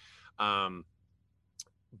do it.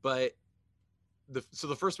 But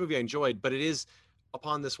the first movie I enjoyed, but it is,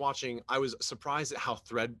 upon this watching, I was surprised at how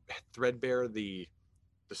threadbare the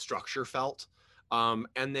structure felt.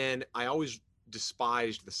 And then I always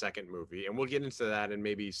despised the second movie, and we'll get into that and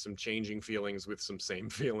maybe some changing feelings with some same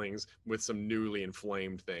feelings with some newly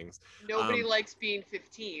inflamed things. Nobody likes being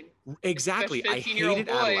 15. Exactly. I hated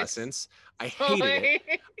adolescence. I hated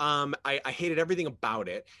it. I hated everything about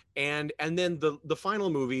it. And then the final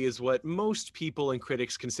movie is what most people and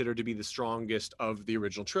critics consider to be the strongest of the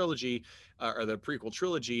original trilogy, or the prequel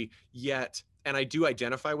trilogy, yet, and I do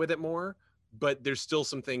identify with it more, but there's still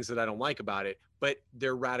some things that I don't like about it, but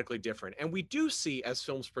they're radically different. And we do see, as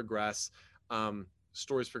films progress,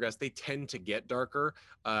 stories progress, they tend to get darker.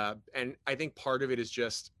 And I think part of it is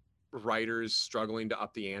just writers struggling to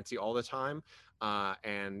up the ante all the time.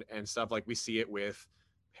 And stuff like we see it with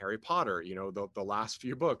Harry Potter, you know, the last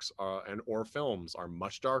few books or films are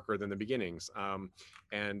much darker than the beginnings.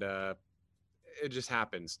 It just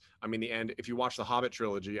happens. I mean, the end, if you watch the Hobbit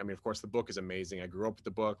trilogy, I mean, of course, the book is amazing. I grew up with the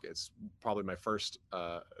book. It's probably my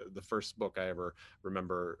the first book I ever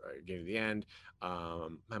remember getting to the end.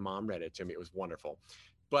 My mom read it to me. It was wonderful.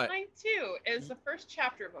 But mine too. It's the first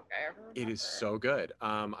chapter book I ever remember. It is so good.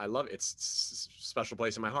 I love it. It's a special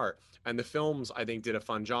place in my heart. And the films, I think, did a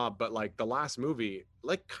fun job. But like the last movie,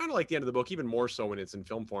 like kind of like the end of the book, even more so when it's in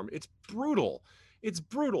film form, it's brutal. It's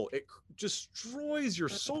brutal. It destroys your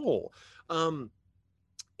soul, or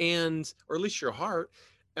at least your heart.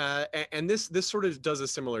 And this sort of does a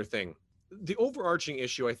similar thing. The overarching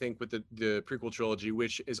issue, I think, with the prequel trilogy,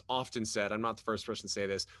 which is often said, I'm not the first person to say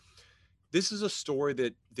this. This is a story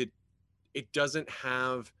that it doesn't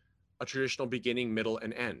have a traditional beginning, middle,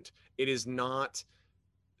 and end. It is not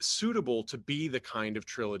suitable to be the kind of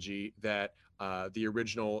trilogy that the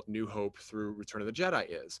original New Hope through Return of the Jedi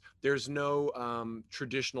is. There's no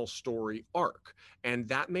traditional story arc, and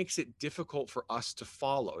that makes it difficult for us to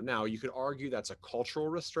follow. Now, you could argue that's a cultural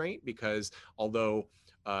restraint because although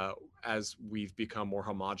as we've become more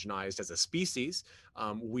homogenized as a species,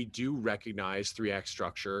 we do recognize 3-act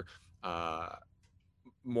structure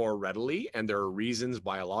more readily, and there are reasons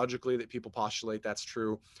biologically that people postulate that's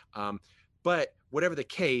true. But whatever the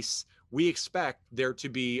case, we expect there to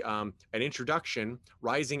be an introduction,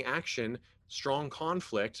 rising action, strong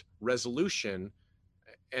conflict, resolution,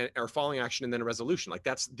 or falling action, and then a resolution. Like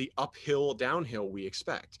that's the uphill, downhill we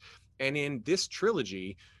expect. And in this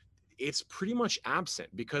trilogy, it's pretty much absent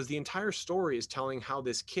because the entire story is telling how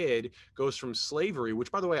this kid goes from slavery,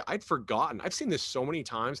 which, by the way, I'd forgotten. I've seen this so many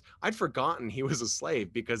times. I'd forgotten he was a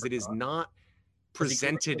slave because it is not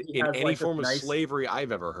presented in any form of slavery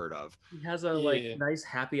I've ever heard of. He has a nice,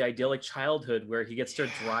 happy, idyllic childhood where he gets to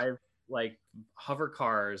drive like hover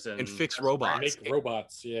cars and fix robots. Make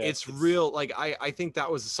robots. Yeah, it's real. Like I think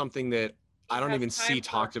that was something that I don't even see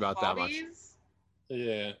talked about that much.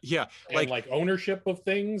 Yeah, and like ownership of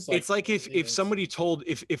things. It's like if somebody told,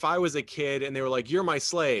 if I was a kid and they were like, "You're my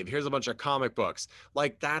slave. Here's a bunch of comic books."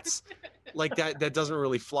 Like that's like that doesn't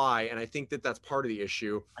really fly. And I think that that's part of the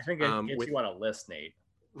issue. I think it gets you on a list, Nate.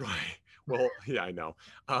 Right. Well, yeah, I know.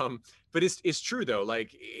 But it's true though.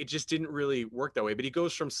 Like it just didn't really work that way. But he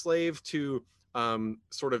goes from slave to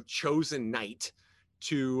sort of chosen knight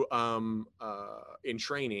to in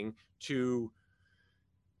training to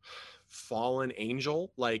fallen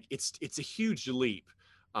angel. Like it's a huge leap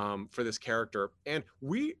for this character, and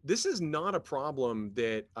this is not a problem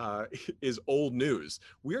that is old news.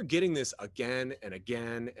 We're getting this again and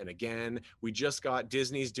again and again. We just got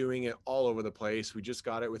Disney's doing it all over the place. We just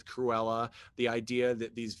got it with Cruella, the idea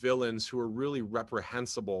that these villains who are really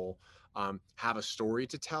reprehensible have a story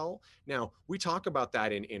to tell. Now, we talk about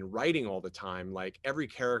that in writing all the time, like every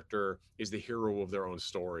character is the hero of their own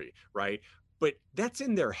story, right? But that's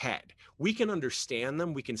in their head. We can understand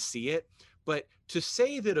them, we can see it. But to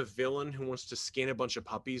say that a villain who wants to skin a bunch of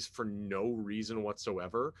puppies for no reason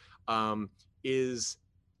whatsoever is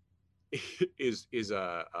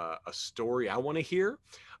a story I want to hear.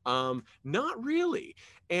 Not really.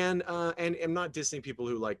 And I'm not dissing people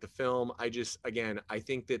who like the film. I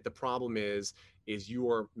think that the problem is you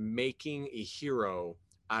are making a hero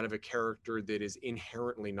out of a character that is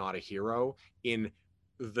inherently not a hero in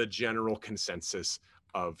the general consensus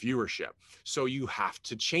of viewership. So you have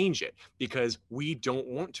to change it, because we don't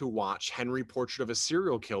want to watch Henry Portrait of a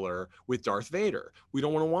Serial Killer with Darth Vader. We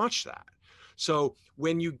don't want to watch that. So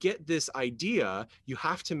when you get this idea, you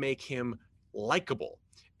have to make him likable.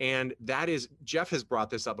 And that is, Jeff has brought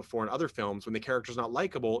this up before in other films. When the character's not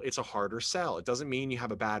likable, it's a harder sell. It doesn't mean you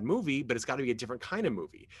have a bad movie, but it's got to be a different kind of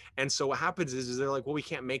movie. And so what happens is they're like, well, we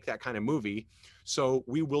can't make that kind of movie, so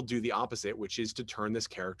we will do the opposite, which is to turn this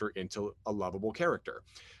character into a lovable character.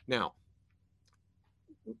 Now,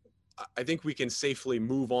 I think we can safely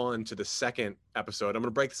move on to the second episode. I'm going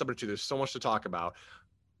to break this up into two. There's so much to talk about.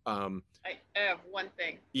 I have one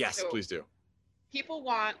thing. Yes, so please do. People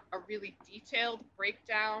want a really detailed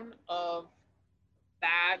breakdown of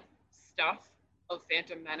bad stuff of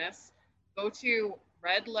Phantom Menace. Go to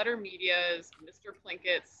Red Letter Media's Mr.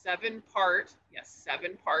 Plinkett's 7-part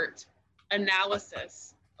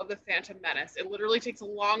analysis of the Phantom Menace. It literally takes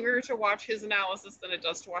longer to watch his analysis than it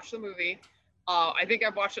does to watch the movie. I think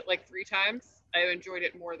I've watched it like 3 times. I enjoyed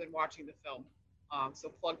it more than watching the film. So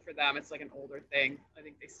plug for them. It's like an older thing. I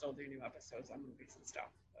think they still do new episodes on movies and stuff.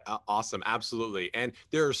 Awesome. Absolutely. And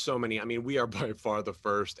there are so many. I mean, we are by far the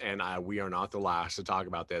first, and we are not the last to talk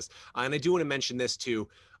about this. And I do want to mention this too.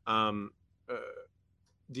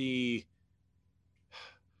 There's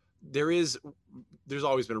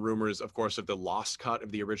always been rumors, of course, of the lost cut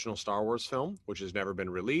of the original Star Wars film, which has never been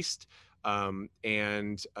released. Sure,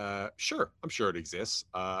 I'm sure it exists.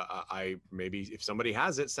 I maybe if somebody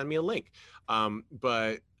has it, send me a link.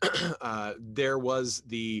 But there was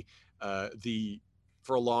the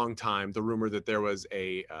for a long time, the rumor that there was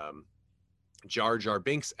a Jar Jar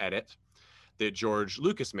Binks edit that George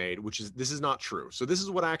Lucas made, this is not true. So this is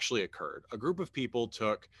what actually occurred. A group of people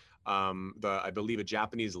took I believe a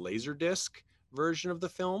Japanese Laserdisc version of the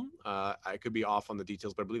film. I could be off on the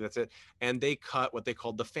details, but I believe that's it. And they cut what they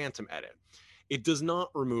called the Phantom edit. It does not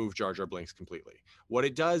remove Jar Jar Binks completely. What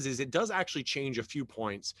it does is it does actually change a few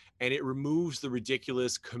points, and it removes the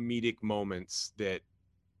ridiculous comedic moments that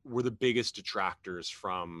were the biggest detractors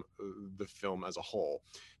from the film as a whole.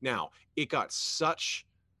 Now, it got such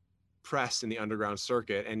press in the underground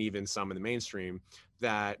circuit and even some in the mainstream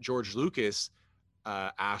that George Lucas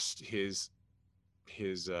asked his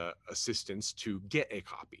assistants to get a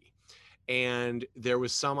copy. And there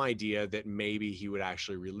was some idea that maybe he would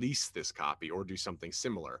actually release this copy or do something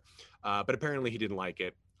similar. But apparently he didn't like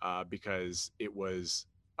it because it was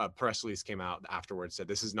a press release came out afterwards, said,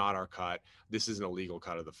 this is not our cut. This is an illegal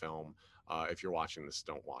cut of the film. If you're watching this,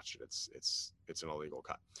 don't watch it. It's an illegal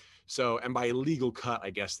cut. So, and by illegal cut, I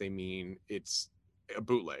guess they mean it's a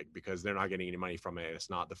bootleg because they're not getting any money from it. It's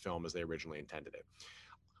not the film as they originally intended it.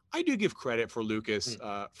 I do give credit for Lucas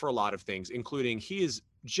for a lot of things, including he has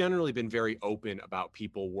generally been very open about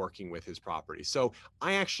people working with his property. So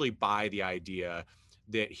I actually buy the idea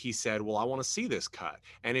that he said, well, I want to see this cut.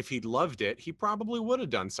 And if he'd loved it, he probably would have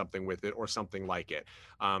done something with it or something like it.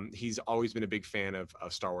 He's always been a big fan of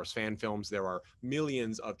Star Wars fan films. There are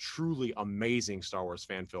millions of truly amazing Star Wars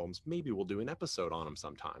fan films. Maybe we'll do an episode on them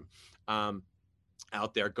sometime.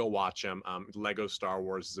 Out there, go watch them. Lego Star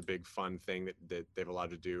Wars is a big fun thing that they've allowed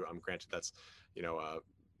to do. Granted, that's,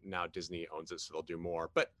 now Disney owns it, so they'll do more.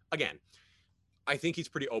 But again, I think he's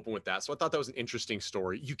pretty open with that. So I thought that was an interesting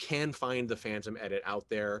story. You can find the Phantom edit out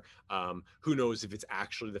there. Who knows if it's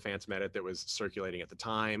actually the Phantom edit that was circulating at the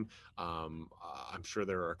time. I'm sure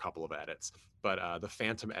there are a couple of edits, but the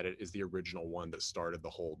Phantom edit is the original one that started the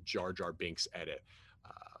whole Jar Jar Binks edit.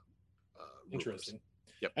 Interesting.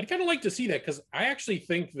 Yep. I'd kind of like to see that because I actually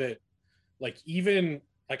think that,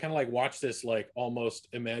 I kind of watched this almost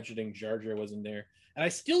imagining Jar Jar wasn't there. And I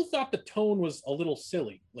still thought the tone was a little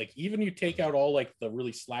silly. Even you take out all the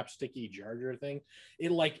really slapsticky Jar Jar thing,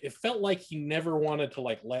 it felt like he never wanted to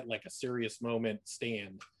let a serious moment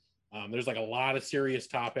stand. There's a lot of serious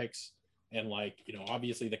topics, and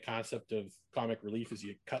obviously the concept of comic relief is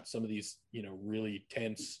you cut some of these really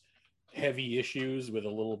tense, heavy issues with a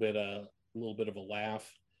little bit of a laugh.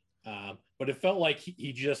 But it felt like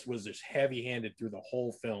he just was just heavy-handed through the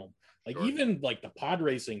whole film. Sure. Even the pod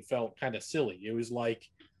racing felt kind of silly. It was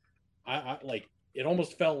it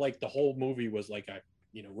almost felt like the whole movie was a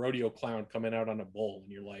rodeo clown coming out on a bull,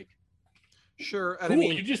 and you're like, sure, cool, I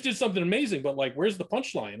mean, you just did something amazing, but where's the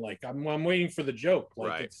punchline? I'm waiting for the joke.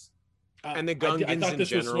 Right. It's and the Gungans I thought in this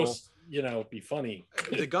general was supposed, be funny.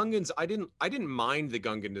 The Gungans, I didn't mind the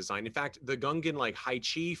Gungan design. In fact, the Gungan High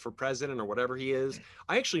Chief or president or whatever he is,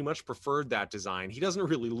 I actually much preferred that design. He doesn't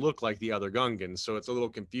really look like the other Gungans, so it's a little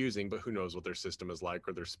confusing, but who knows what their system is like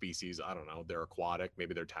or their species. I don't know. They're aquatic.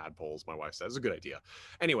 Maybe they're tadpoles. My wife says it's a good idea.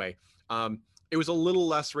 Anyway, it was a little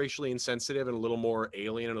less racially insensitive and a little more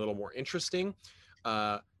alien and a little more interesting.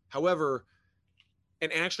 However,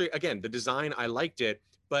 and actually, again, the design, I liked it,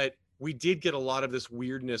 but we did get a lot of this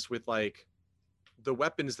weirdness with like the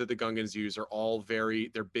weapons that the Gungans use are all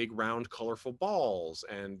they're big, round, colorful balls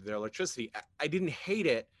and their electricity. I didn't hate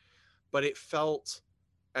it, but it felt,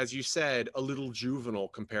 as you said, a little juvenile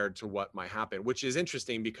compared to what might happen, which is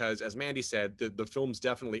interesting because, as Mandy said, the films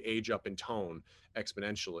definitely age up in tone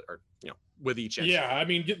exponentially, or, with each entry. Yeah, I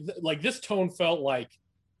mean, like this tone felt like,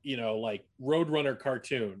 like Roadrunner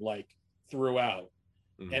cartoon, like throughout.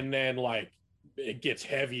 Mm-hmm. And then like it gets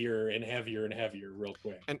heavier and heavier and heavier real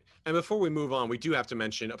quick. And before we move on, we do have to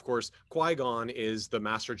mention, of course, Qui-Gon is the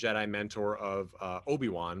Master Jedi mentor of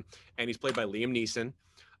Obi-Wan, and he's played by Liam Neeson.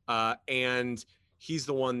 And he's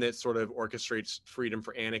the one that sort of orchestrates freedom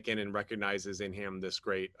for Anakin and recognizes in him this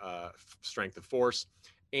great strength of force.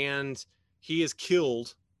 And he is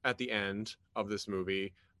killed at the end of this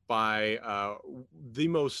movie by the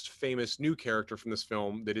most famous new character from this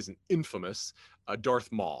film that isn't infamous,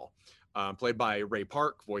 Darth Maul, played by Ray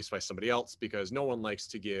Park, voiced by somebody else, because no one likes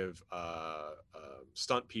to give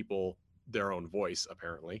stunt people their own voice,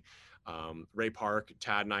 apparently. Ray Park,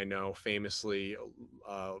 Tad and I know, famously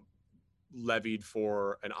levied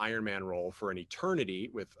for an Iron Man role for an eternity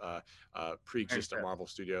with pre-existent Marvel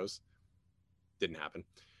Studios. Didn't happen.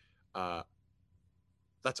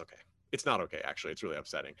 That's okay. It's not okay, actually. It's really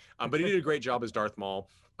upsetting. But he did a great job as Darth Maul.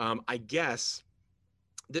 I guess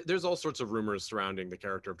there's all sorts of rumors surrounding the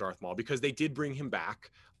character of Darth Maul because they did bring him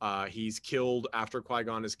back. He's killed after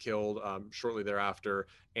Qui-Gon is killed. Shortly thereafter,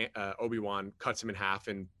 Obi-Wan cuts him in half,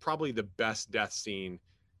 and probably the best death scene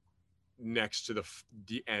next to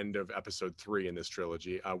the end of episode 3 in this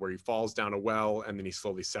trilogy, where he falls down a well and then he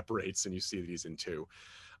slowly separates and you see that he's in 2.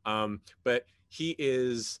 But he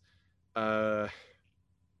is, I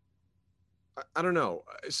don't know.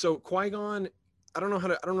 So Qui-Gon, I don't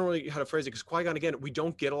know really how to phrase it, because Qui-Gon, again, we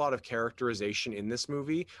don't get a lot of characterization in this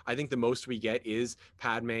movie. I think the most we get is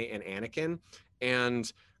Padme and Anakin,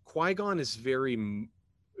 and Qui-Gon is very,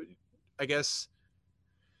 I guess,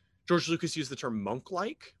 George Lucas used the term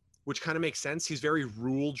monk-like, which kind of makes sense. He's very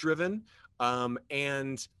rule-driven,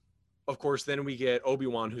 and of course, then we get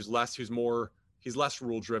Obi-Wan, who's less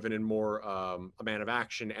rule-driven and more a man of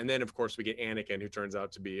action. And then, of course, we get Anakin, who turns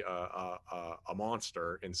out to be a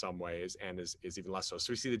monster in some ways and is even less so.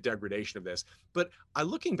 So we see the degradation of this. But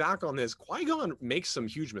looking back on this, Qui-Gon makes some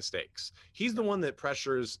huge mistakes. He's the one that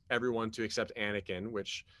pressures everyone to accept Anakin,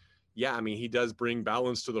 which, yeah, I mean, he does bring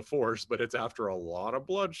balance to the Force, but it's after a lot of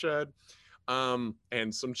bloodshed and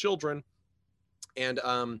some children. And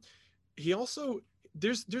he also...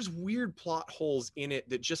 There's weird plot holes in it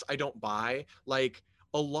that just I don't buy. Like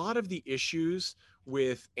a lot of the issues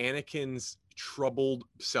with Anakin's troubled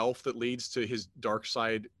self that leads to his dark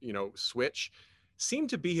side, switch, seem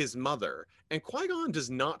to be his mother. And Qui-Gon does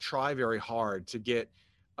not try very hard to get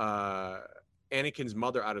Anakin's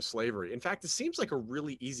mother out of slavery. In fact, it seems like a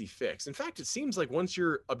really easy fix. In fact, it seems like once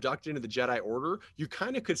you're abducted into the Jedi Order, you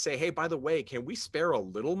kind of could say, hey, by the way, can we spare a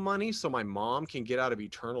little money so my mom can get out of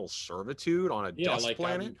eternal servitude on a dust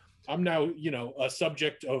planet? I'm now, a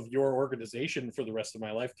subject of your organization for the rest of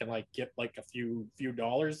my life. Can I get like a few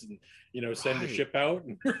dollars and, send a ship out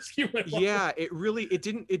and rescue my mom? Yeah, it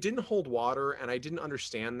didn't hold water, and I didn't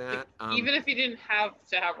understand that. Even if he didn't have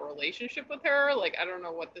to have a relationship with her, like, I don't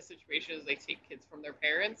know what the situation is. They take kids from their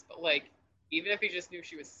parents, but like, even if he just knew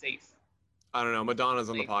she was safe. I don't know. Madonna's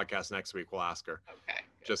on the podcast next week. We'll ask her. Okay.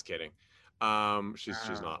 Good. Just kidding.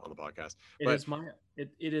 She's not on the podcast.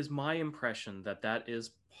 It is my impression that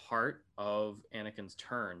is part of Anakin's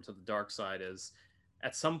turn to the dark side. Is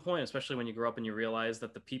at some point, especially when you grow up and you realize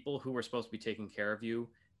that the people who were supposed to be taking care of you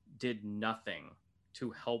did nothing to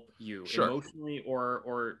help you emotionally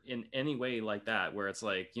or in any way like that, where it's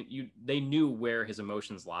like they knew where his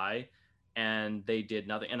emotions lie and they did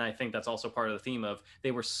nothing. And I think that's also part of the theme of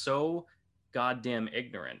they were so goddamn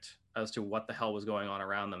ignorant as to what the hell was going on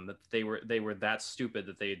around them that they were that stupid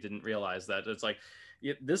that they didn't realize that it's like,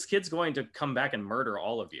 this kid's going to come back and murder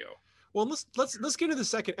all of you. Well, let's get into the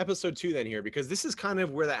second episode 2 then here, because this is kind of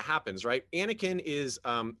where that happens, right? Anakin is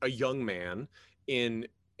a young man in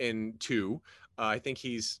 2. I think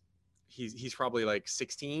he's probably like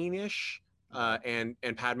 16-ish,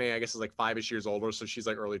 and Padme, I guess, is like 5-ish years older, so she's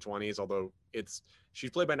like early 20s. Although she's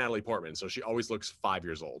played by Natalie Portman, so she always looks 5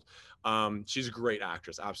 years old. She's a great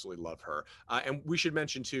actress, absolutely love her. And we should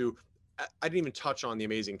mention too, I didn't even touch on the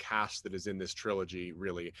amazing cast that is in this trilogy,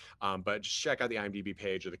 really. But just check out the IMDb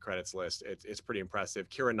page or the credits list. It's pretty impressive.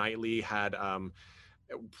 Keira Knightley had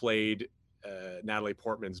played Natalie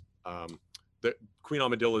Portman's the Queen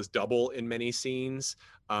Amidala's double in many scenes.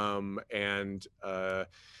 And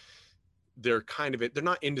they're kind of they're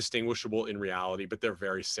not indistinguishable in reality, but they're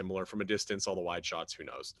very similar from a distance. All the wide shots, who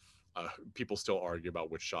knows? People still argue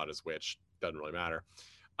about which shot is which. Doesn't really matter.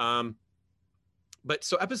 But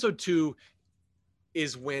so episode 2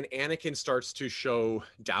 is when Anakin starts to show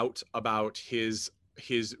doubt about his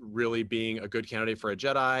really being a good candidate for a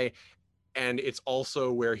Jedi. And it's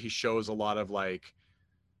also where he shows a lot of like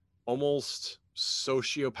almost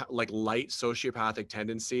light sociopathic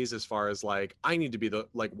tendencies, as far as like, I need to be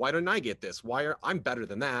why don't I get this? I'm better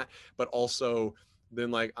than that? But also then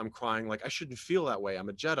like, I'm crying, like, I shouldn't feel that way. I'm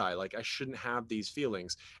a Jedi. Like, I shouldn't have these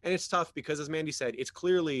feelings. And it's tough because, as Mandy said, it's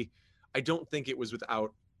clearly, I don't think it was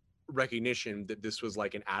without recognition that this was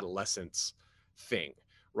like an adolescence thing,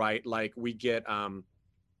 right? Like we get,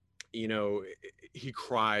 he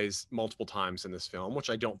cries multiple times in this film, which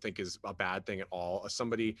I don't think is a bad thing at all. As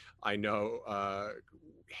somebody I know,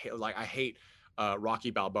 I hate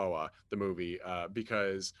Rocky Balboa, the movie,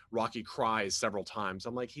 because Rocky cries several times.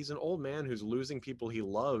 I'm like, he's an old man who's losing people he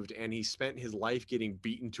loved, and he spent his life getting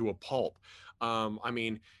beaten to a pulp. I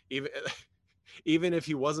mean, even if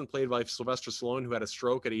he wasn't played by Sylvester Stallone, who had a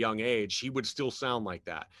stroke at a young age, he would still sound like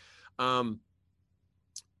that.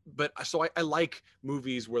 But so I like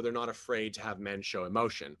movies where they're not afraid to have men show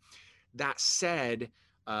emotion. That said,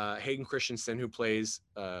 Hayden Christensen, who plays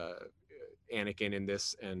Anakin in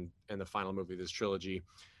this and the final movie of this trilogy,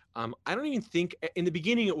 I don't even think in the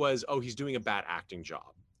beginning it was, oh, he's doing a bad acting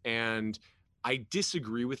job. And I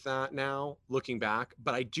disagree with that now, looking back,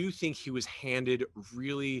 but I do think he was handed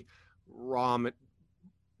really rough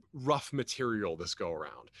material this go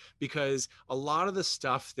around, because a lot of the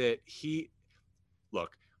stuff that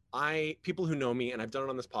people who know me, and I've done it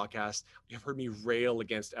on this podcast, have heard me rail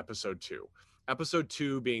against episode 2. Episode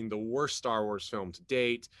 2 being the worst Star Wars film to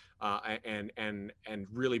date, and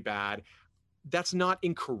really bad. That's not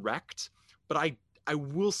incorrect, but I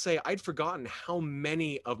will say I'd forgotten how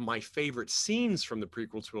many of my favorite scenes from the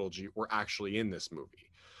prequel trilogy were actually in this movie.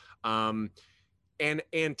 And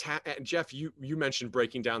Jeff, you mentioned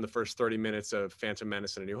breaking down the first 30 minutes of Phantom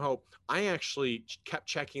Menace and A New Hope. I actually kept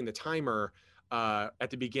checking the timer at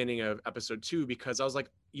the beginning of episode 2, because I was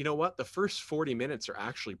like, you know what? The first 40 minutes are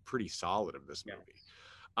actually pretty solid of this movie.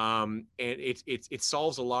 And it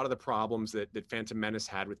solves a lot of the problems that Phantom Menace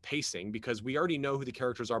had with pacing, because we already know who the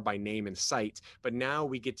characters are by name and sight, but now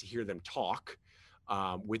we get to hear them talk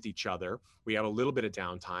with each other. We have a little bit of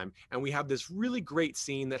downtime, and we have this really great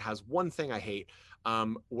scene that has one thing I hate,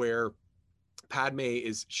 where Padme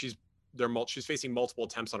she's facing multiple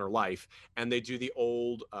attempts on her life, and they do the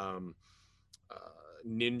old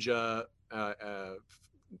ninja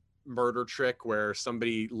murder trick where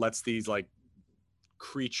somebody lets these like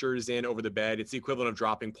creatures in over the bed. It's the equivalent of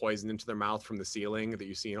dropping poison into their mouth from the ceiling that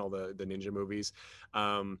you see in all the ninja movies,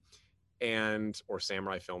 or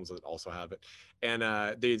samurai films that also have it. And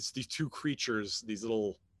there's these two creatures, these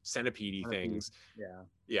little centipede things.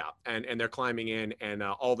 And they're climbing in, and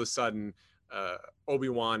all of a sudden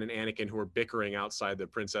Obi-Wan and Anakin, who are bickering outside the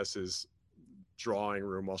princess's drawing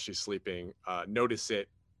room while she's sleeping, notice it,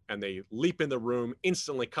 and they leap in the room,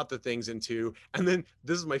 instantly cut the things in two. And then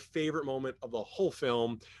this is my favorite moment of the whole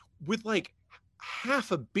film. With like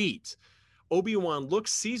half a beat, Obi-Wan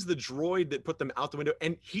sees the droid that put them out the window,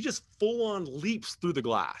 and he just full on leaps through the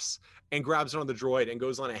glass and grabs on the droid and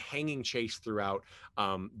goes on a hanging chase throughout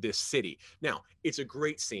this city. Now, it's a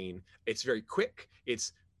great scene. It's very quick.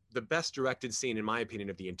 It's the best directed scene, in my opinion,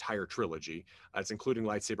 of the entire trilogy. It's including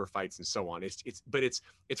lightsaber fights and so on. It's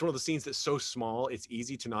one of the scenes that's so small, it's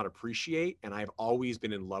easy to not appreciate. And I've always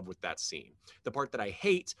been in love with that scene. The part that I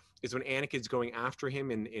hate is when Anakin's going after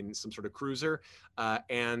him in some sort of cruiser,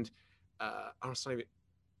 it's not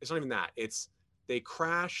even that. It's they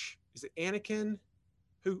crash. Is it Anakin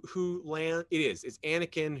who land? It is. It's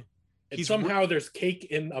Anakin. There's cake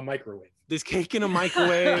in a microwave. There's cake in a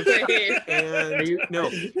microwave. Are you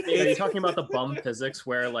talking about the bum physics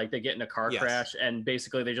where like they get in a car crash and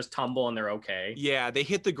basically they just tumble and they're okay? Yeah, they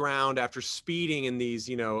hit the ground after speeding in these,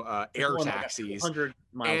 air taxis. 100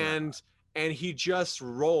 miles and he just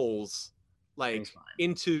rolls like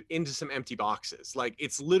into some empty boxes. Like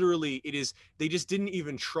it's literally, they just didn't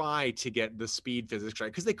even try to get the speed physics right,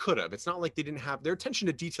 because they could have. It's not like they didn't have, their attention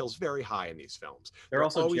to detail is very high in these films. They're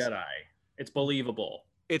also always Jedi. It's believable.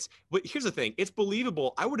 But here's the thing, it's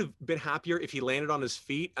believable. I would have been happier if he landed on his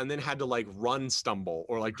feet and then had to like run stumble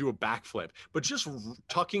or like do a backflip, but just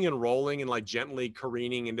tucking and rolling and like gently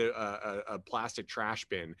careening into a plastic trash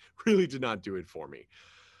bin really did not do it for me.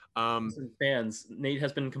 Fans, Nate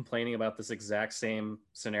has been complaining about this exact same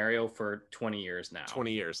scenario for 20 years now.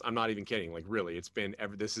 20 years. I'm not even kidding. Like, really, it's been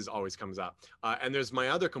this is always comes up. And there's my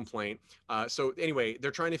other complaint. So anyway,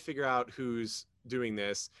 they're trying to figure out who's doing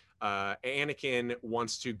this. Anakin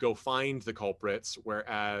wants to go find the culprits,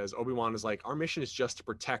 whereas Obi-Wan is like, our mission is just to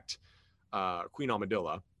protect Queen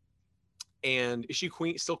Amidala. And is she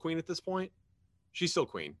still queen at this point? She's still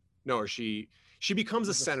queen. No, or she becomes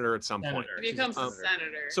a senator at some point. She becomes a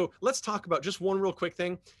senator. So let's talk about just one real quick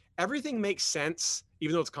thing. Everything makes sense,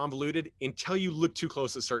 even though it's convoluted, until you look too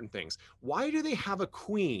close at certain things. Why do they have a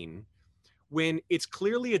queen when it's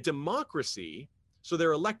clearly a democracy? So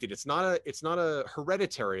they're elected. It's not a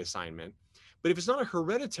hereditary assignment. But if it's not a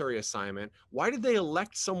hereditary assignment, why did they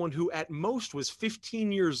elect someone who at most was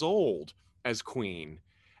 15 years old as queen?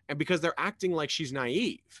 And because they're acting like she's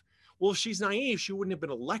naive. Well, if she's naive, she wouldn't have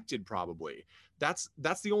been elected probably. That's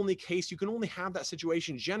the only case. You can only have that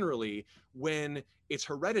situation generally when it's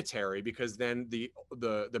hereditary, because then the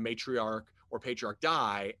matriarch or patriarch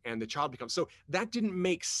die and the child becomes. So that didn't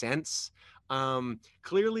make sense.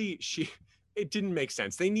 Clearly, it didn't make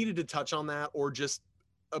sense. They needed to touch on that or just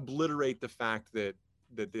obliterate the fact that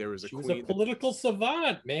there was a she queen. was a political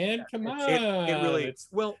savant, man. Come on. It really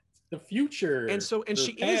the future. And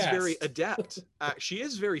she is very adept. She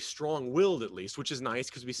is very strong-willed, at least, which is nice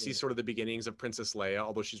because we see sort of the beginnings of Princess Leia,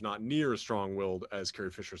 although she's not near as strong-willed as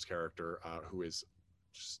Carrie Fisher's character, who is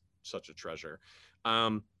just such a treasure.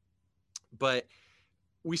 But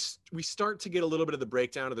we start to get a little bit of the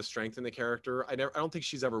breakdown of the strength in the character. I don't think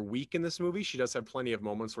she's ever weak in this movie. She does have plenty of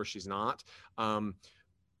moments where she's not.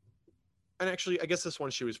 And actually, I guess this one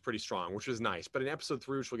she was pretty strong, which was nice. But in episode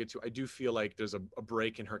 3, which we'll get to, I do feel like there's a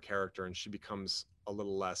break in her character and she becomes a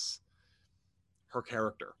little less her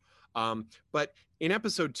character. But in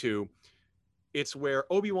episode 2, it's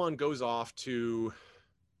where Obi-Wan goes off to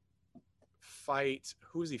fight.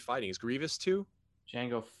 Who is he fighting? Is Grievous too?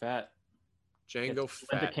 Jango Fett.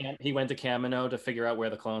 He went to Kamino to figure out where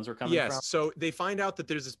the clones were coming from. Yes, so they find out that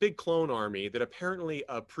there's this big clone army that apparently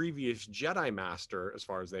a previous Jedi Master, as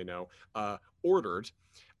far as they know, ordered.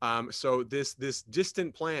 So this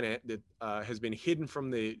distant planet that has been hidden from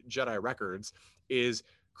the Jedi records is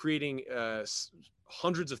creating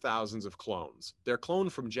hundreds of thousands of clones. They're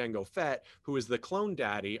cloned from Jango Fett, who is the clone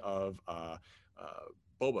daddy of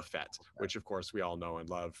Boba Fett, which of course we all know and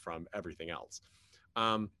love from everything else.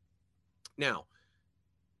 Now,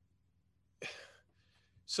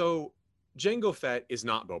 so Jango Fett is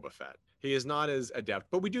not Boba Fett. He is not as adept,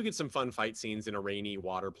 but we do get some fun fight scenes in a rainy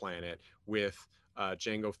water planet with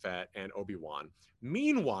Jango Fett and Obi-Wan.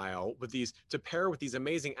 Meanwhile, to pair with these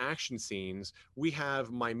amazing action scenes, we have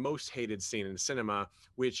my most hated scene in cinema,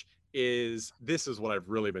 which is, this is what I've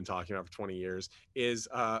really been talking about for 20 years, is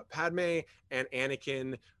Padme and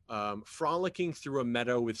Anakin frolicking through a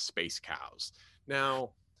meadow with space cows.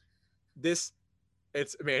 Now, it's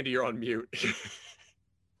Amanda, you're on mute.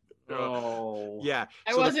 Oh yeah,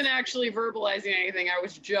 I wasn't actually verbalizing anything. I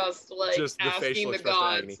was just asking the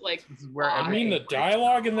gods, like, I mean, the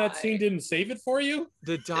dialogue in that scene didn't save it for you.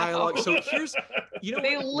 The dialogue. No. So here's,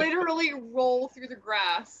 they literally roll through the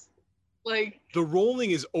grass. Like, the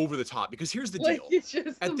rolling is over the top, because here's the deal. It's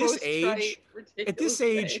just at this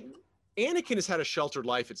age, Anakin has had a sheltered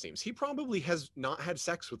life, it seems. He probably has not had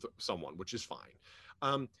sex with someone, which is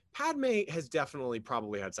fine. Padme has definitely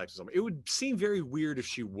probably had sex with someone. It would seem very weird if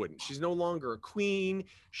she wouldn't. She's no longer a queen.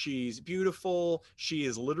 She's beautiful. She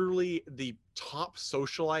is literally the top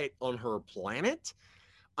socialite on her planet.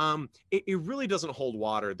 It really doesn't hold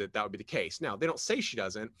water that would be the case. Now, they don't say she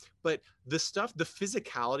doesn't, but the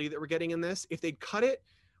physicality that we're getting in this, if they'd cut it,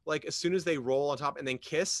 like as soon as they roll on top and then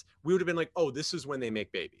kiss, we would have been like, oh, this is when they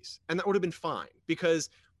make babies. And that would have been fine, because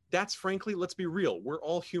that's, frankly, let's be real, we're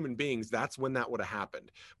all human beings. That's when that would have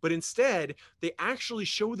happened. But instead, they actually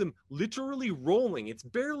show them literally rolling. It's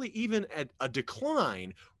barely even at a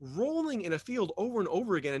decline, rolling in a field over and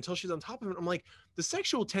over again until she's on top of it. I'm like, the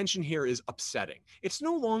sexual tension here is upsetting. It's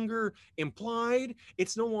no longer implied.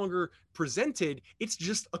 It's no longer presented. It's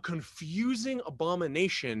just a confusing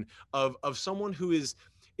abomination of someone who is,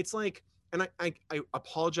 it's like, and I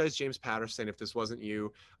apologize, James Patterson, if this wasn't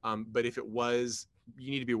you, but if it was, you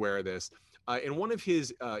need to be aware of this. In one of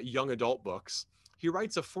his young adult books, he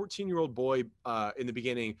writes a 14-year-old boy in the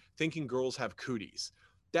beginning thinking girls have cooties.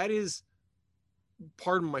 That is,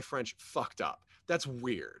 pardon my French, fucked up. That's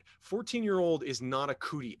weird. 14-year-old is not a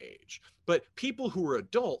cootie age. But people who are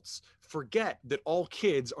adults forget that all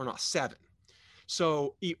kids are not 7.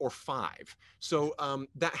 So, or 5. So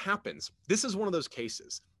that happens. This is one of those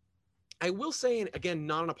cases. I will say, and again,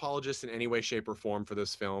 not an apologist in any way, shape, or form for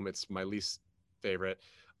this film. It's my least favorite.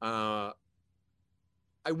 I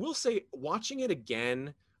will say, watching it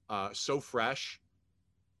again, so fresh,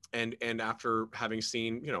 and after having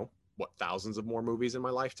seen, thousands of more movies in my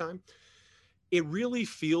lifetime, it really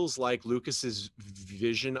feels like Lucas's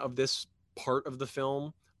vision of this part of the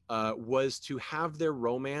film was to have their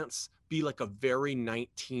romance be like a very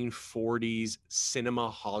 1940s cinema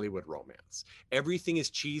Hollywood romance. Everything is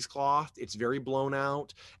cheesecloth. It's very blown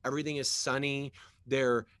out. Everything is sunny.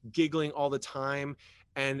 They're giggling all the time.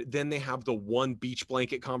 And then they have the one beach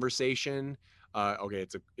blanket conversation. Okay,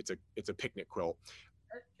 it's a picnic quilt.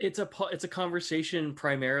 It's a conversation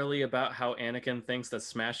primarily about how Anakin thinks that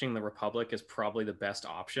smashing the Republic is probably the best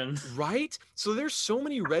option. Right? So there's so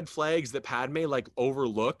many red flags that Padme like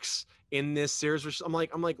overlooks in this series, which I'm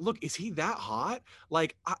like, look, is he that hot?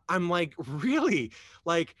 Like, I'm like, really?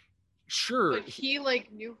 Like, sure. But he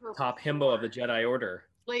like knew her top before. himbo of the Jedi Order.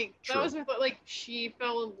 Like, that was her thought. Like, she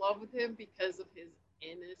fell in love with him because of his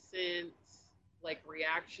innocent, like,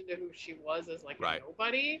 reaction to who she was as like a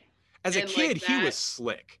nobody. As a kid, he was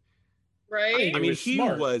slick. Right? I mean, he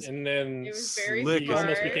was, and then he was very he smart.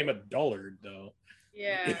 almost became a dullard, though.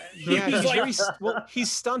 Yeah. Yeah, he's very, well, he's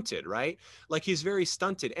stunted, right? Like, he's very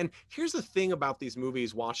stunted. And here's the thing about these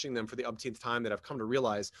movies, watching them for the umpteenth time, that I've come to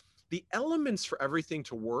realize: the elements for everything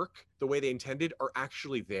to work the way they intended are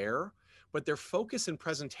actually there, but their focus and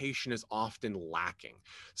presentation is often lacking.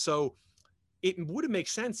 So it would make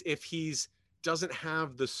sense if he's doesn't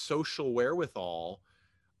have the social wherewithal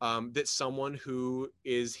that someone who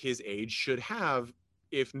is his age should have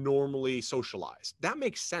if normally socialized. That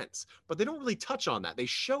makes sense, but they don't really touch on that. They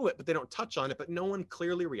show it, but they don't touch on it, but no one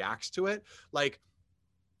clearly reacts to it. Like,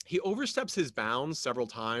 he oversteps his bounds several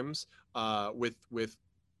times with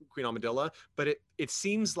Queen Amidala, but it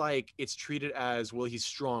seems like it's treated as, well, he's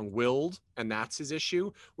strong-willed and that's his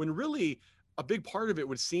issue, when really a big part of it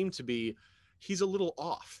would seem to be he's a little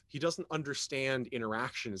off. He doesn't understand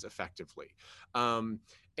interactions effectively.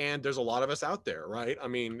 And there's a lot of us out there, right? I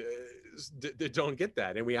mean, that don't get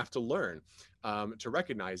that, and we have to learn to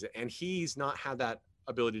recognize it. And he's not had that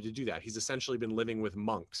ability to do that. He's essentially been living with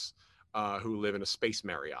monks who live in a space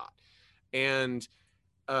Marriott. And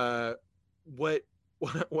what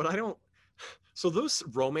I don't, so those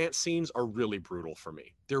romance scenes are really brutal for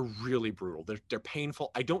me. They're really brutal. They're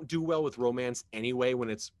painful. I don't do well with romance anyway when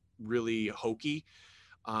it's really hokey,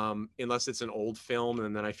 unless it's an old film,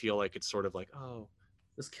 and then I feel like it's sort of like, oh,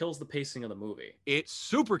 this kills the pacing of the movie. It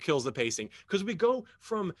super kills the pacing, because we go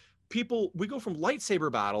from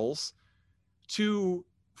lightsaber battles to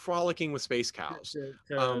frolicking with space cows.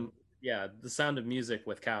 Yeah, the Sound of Music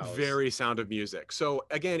with cows. Very Sound of Music. So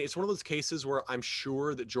again, it's one of those cases where I'm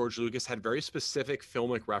sure that George Lucas had very specific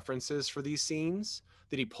filmic references for these scenes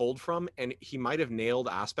that he pulled from, and he might have nailed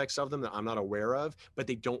aspects of them that I'm not aware of, but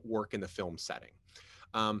they don't work in the film setting.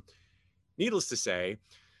 Needless to say,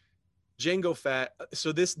 Jango Fett,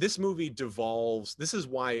 so this movie devolves. This is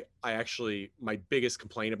why my biggest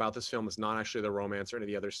complaint about this film is not actually the romance or any of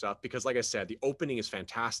the other stuff, because like I said, the opening is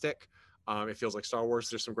fantastic. It feels like Star Wars.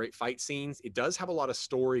 There's some great fight scenes. It does have a lot of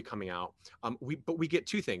story coming out. But we get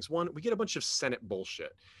two things. One, we get a bunch of Senate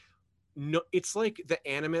bullshit. No, it's like the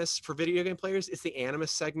Animus for video game players. It's the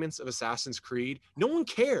Animus segments of Assassin's Creed. No one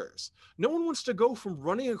cares. No one wants to go from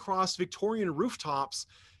running across Victorian rooftops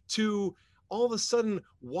to all of a sudden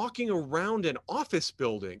walking around an office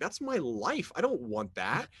building. That's my life. I don't want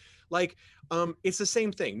that. Like, it's the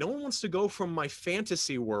same thing. No one wants to go from my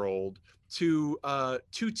fantasy world to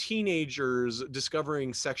two teenagers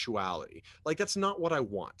discovering sexuality. Like, that's not what I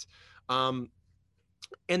want.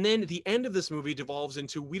 And then the end of this movie devolves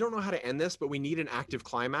into, we don't know how to end this, but we need an active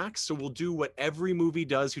climax. So we'll do what every movie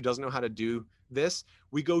does who doesn't know how to do this.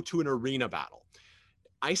 We go to an arena battle.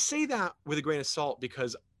 I say that with a grain of salt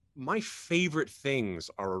because my favorite things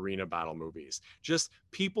are arena battle movies. Just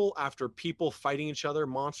people after people fighting each other,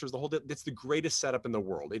 monsters, the whole thing. That's the greatest setup in the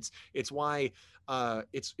world. It's why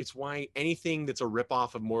anything that's a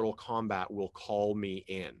ripoff of Mortal Kombat will call me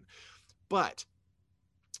in. But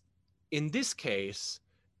in this case,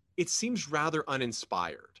 it seems rather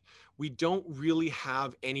uninspired. We don't really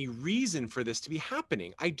have any reason for this to be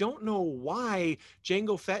happening. I don't know why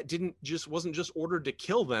Jango Fett wasn't just ordered to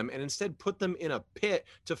kill them and instead put them in a pit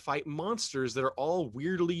to fight monsters that are all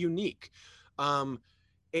weirdly unique.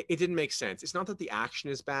 It didn't make sense. It's not that the action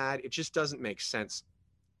is bad. It just doesn't make sense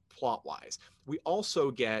plot-wise. We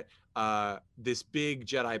also get this big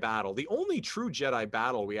Jedi battle. The only true Jedi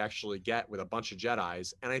battle we actually get with a bunch of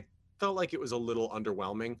Jedis, and I felt like it was a little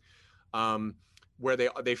underwhelming. Where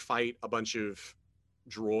they fight a bunch of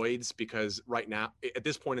droids, because right now, at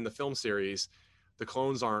this point in the film series, the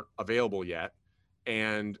clones aren't available yet.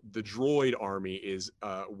 and the droid army is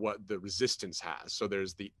what the Resistance has. So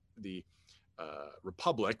there's the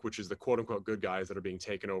Republic, which is the quote unquote good guys that are being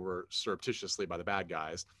taken over surreptitiously by the bad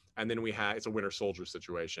guys. And then we have, it's a Winter Soldier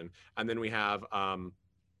situation. And then we have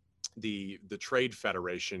the Trade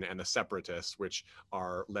Federation and the Separatists, which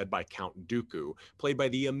are led by Count Dooku, played by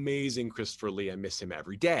the amazing Christopher Lee. I miss him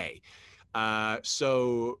every day.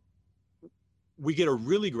 So we get a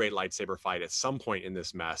really great lightsaber fight at some point in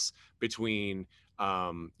this mess between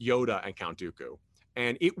Yoda and Count Dooku.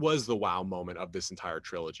 And it was the wow moment of this entire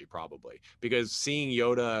trilogy, probably, because seeing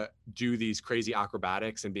Yoda do these crazy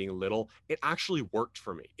acrobatics and being little, it actually worked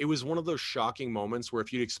for me. It was one of those shocking moments where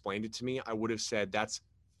if you'd explained it to me, I would have said, that's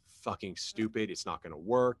fucking stupid. It's not going to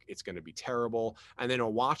work. It's going to be terrible. And then I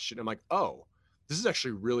watched it and I'm like, oh, this is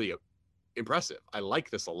actually really impressive. I like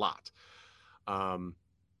this a lot. I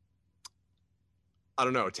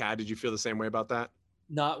don't know. Tad, did you feel the same way about that?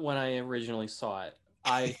 Not when I originally saw it.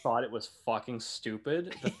 I thought it was fucking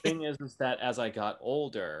stupid. The thing is that as I got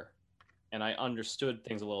older and I understood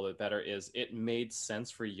things a little bit better, is it made sense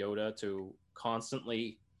for Yoda to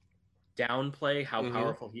constantly downplay how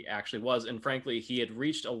powerful he actually was. And frankly, he had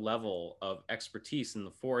reached a level of expertise in the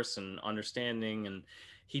Force and understanding, and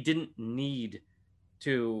he didn't need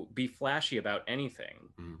to be flashy about anything.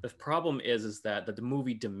 The problem is that the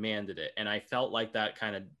movie demanded it, and I felt like that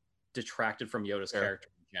kind of detracted from Yoda's character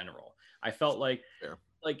in general. I felt like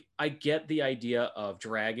I get the idea of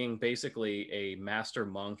dragging basically a master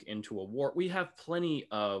monk into a war. We have plenty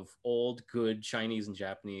of old good Chinese and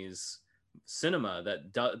Japanese cinema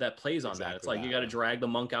that plays on that. It's like you got to drag the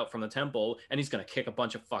monk out from the temple and he's going to kick a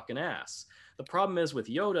bunch of fucking ass. The problem is with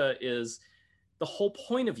Yoda is the whole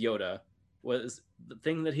point of Yoda was the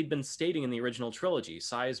thing that he'd been stating in the original trilogy: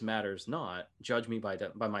 size matters not. Judge me by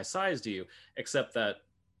my size, do you? Except that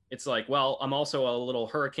it's like, well, I'm also a little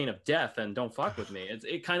hurricane of death and don't fuck with me.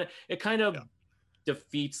 It kind of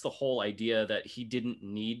defeats the whole idea that he didn't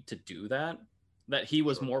need to do that he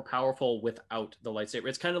was more powerful without the lightsaber.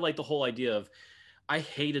 It's kind of like the whole idea of, I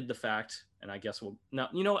hated the fact, and I guess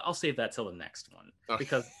I'll save that till the next one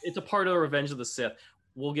because it's a part of Revenge of the Sith.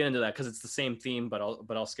 We'll get into that because it's the same theme, but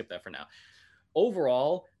I'll skip that for now.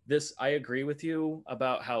 Overall, I agree with you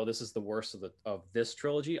about how this is the worst of this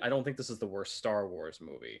trilogy. I don't think this is the worst Star Wars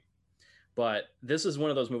movie, but this is one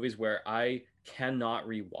of those movies where I cannot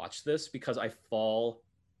rewatch this because I fall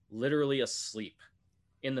literally asleep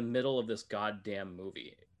in the middle of this goddamn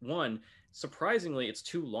movie. One, surprisingly, it's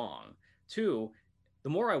too long. Two, the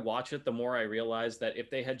more I watch it, the more I realize that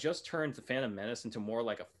if they had just turned The Phantom Menace into more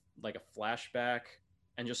like a flashback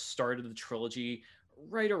and just started the trilogy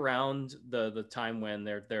right around the time when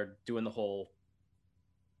they're doing the whole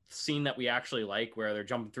scene that we actually like, where they're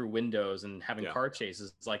jumping through windows and having car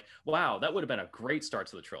chases, it's like, wow, that would have been a great start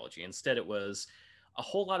to the trilogy. Instead, it was a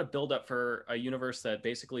whole lot of buildup for a universe that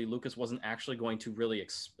basically Lucas wasn't actually going to really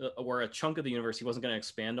or a chunk of the universe he wasn't going to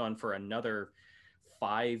expand on for another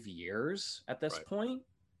 5 years at this point.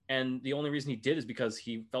 And the only reason he did is because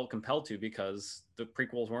he felt compelled to, because the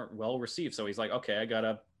prequels weren't well received. So he's like, okay, I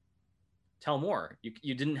gotta tell more.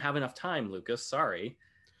 You didn't have enough time, Lucas. Sorry.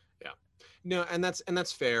 Yeah. No, and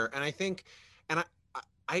that's fair. And I think, and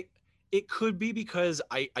I it could be because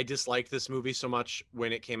I disliked this movie so much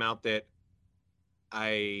when it came out that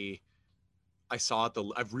I saw it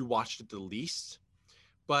I've rewatched it the least,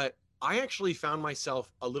 but I actually found myself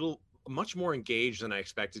much more engaged than I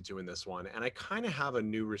expected to in this one, and I kind of have a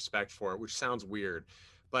new respect for it, which sounds weird,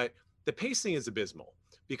 but the pacing is abysmal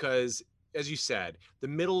because, as you said, the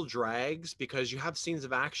middle drags because you have scenes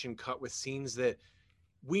of action cut with scenes that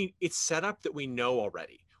it's set up that we know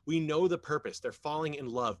already. We know the purpose. They're falling in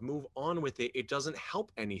love. Move on with it. It doesn't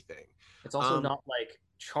help anything. It's also not like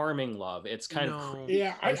charming love. It's kind of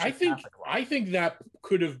I think that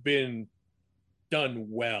could have been done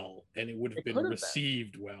well, and it would have been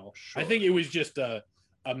received well. Sure. I think it was just a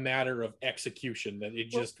matter of execution that it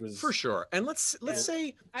just was for sure. And let's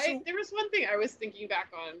say there was one thing I was thinking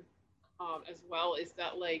back on as well, is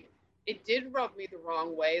that like it did rub me the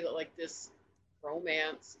wrong way that like this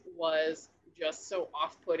romance was just so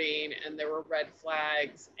off-putting and there were red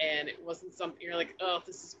flags and it wasn't something you're like, oh,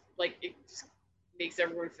 this is like, it just makes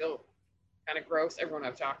everyone feel kind of gross, everyone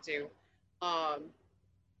I've talked to. I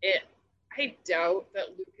doubt that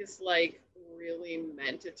Lucas like really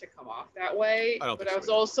meant it to come off that way, but I was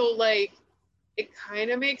also like, it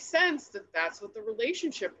kind of makes sense that that's what the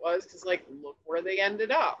relationship was, because like look where they ended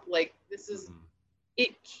up. Like this is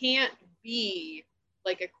it can't be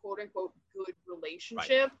like a quote-unquote good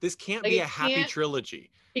relationship. Right. This can't be a happy trilogy.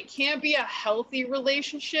 It can't be a healthy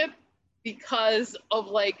relationship because of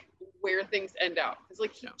like where things end out. Because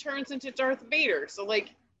like he turns into Darth Vader, so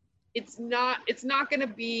like it's not going to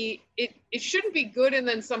be it shouldn't be good, and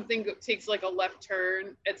then something takes like a left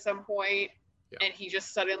turn at some point, and he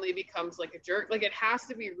just suddenly becomes like a jerk. Like it has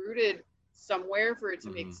to be rooted somewhere for it to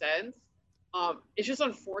make sense. It's just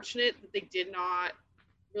unfortunate that they did not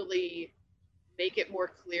really make it more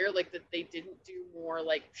clear, like that they didn't do more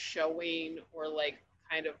like showing or like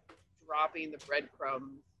kind of dropping the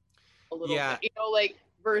breadcrumbs a little bit, you know, like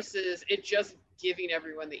versus it just giving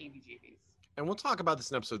everyone the EBGBs. And we'll talk about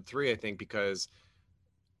this in episode 3, I think, because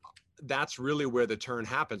that's really where the turn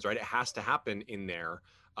happens, right? It has to happen in there,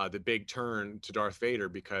 the big turn to Darth Vader,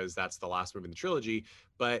 because that's the last movie in the trilogy.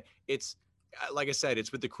 But it's, like I said,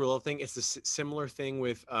 it's with the Cruella thing. It's the similar thing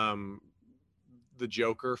with the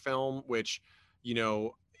Joker film, which, you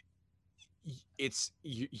know, it's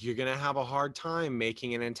you're gonna have a hard time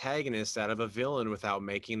making an antagonist out of a villain without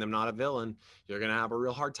making them not a villain. You're gonna have a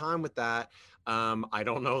real hard time with that. I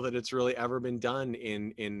don't know that it's really ever been done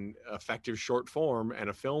in effective short form, and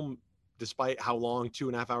a film, despite how long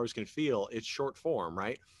 2.5 hours can feel, it's short form,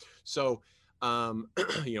 right? So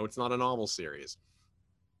you know, it's not a novel series.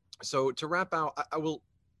 So to wrap out, I will,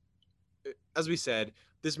 as we said,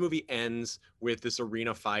 this movie ends with this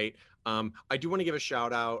arena fight. I do want to give a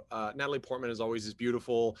shout out. Natalie Portman, as always, is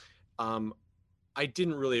beautiful. I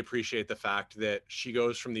didn't really appreciate the fact that she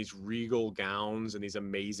goes from these regal gowns and these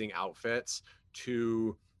amazing outfits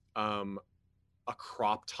to a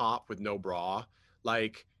crop top with no bra.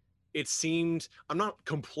 Like, it seemed, I'm not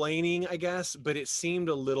complaining, I guess, but it seemed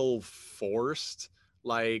a little forced.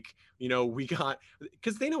 Like, you know, we got,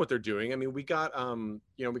 because they know what they're doing. I mean, we got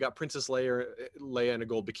you know, we got Princess Leia in a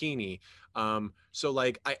gold bikini. So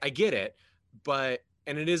like I get it, but,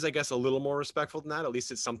 and it is, I guess, a little more respectful than that. At least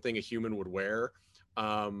it's something a human would wear,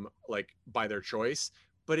 like by their choice.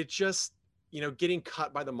 But it just, you know, getting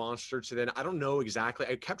cut by the monster to then, I don't know exactly.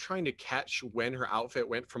 I kept trying to catch when her outfit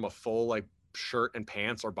went from a full like shirt and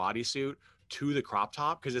pants or bodysuit to the crop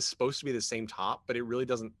top, because it's supposed to be the same top, but it really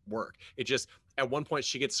doesn't work. It just, at one point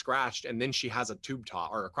she gets scratched and then she has a tube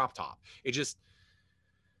top or a crop top. It just,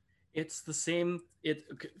 it's the same.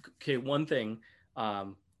 Okay, one thing,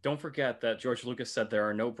 don't forget that George Lucas said there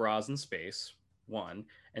are no bras in space, 1,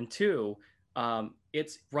 and 2,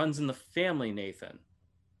 it runs in the family, Nathan.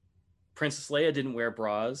 Princess Leia didn't wear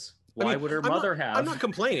bras. Why would her mother have? I'm not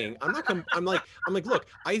complaining. I'm like, look,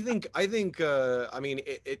 I think, I mean,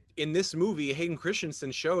 in this movie, Hayden Christensen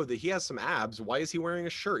showed that he has some abs. Why is he wearing a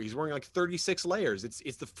shirt? He's wearing like 36 layers.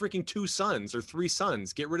 It's the freaking 2 sons or 3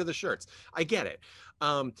 sons. Get rid of the shirts. I get it.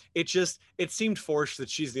 It seemed forced that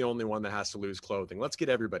she's the only one that has to lose clothing. Let's get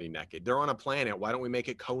everybody naked. They're on a planet. Why don't we make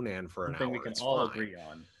it Conan for an hour? We can all agree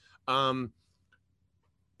on.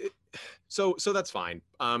 So that's fine.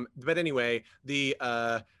 But anyway, the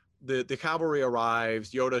cavalry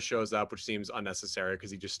arrives. Yoda shows up, which seems unnecessary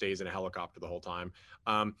because he just stays in a helicopter the whole time.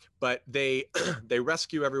 But they they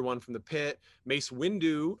rescue everyone from the pit. Mace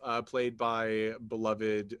Windu, played by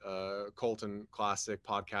beloved Colton Classic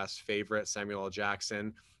podcast favorite Samuel L.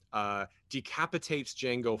 Jackson, decapitates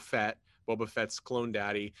Jango Fett, Boba Fett's clone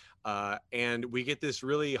daddy, and we get this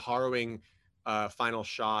really harrowing final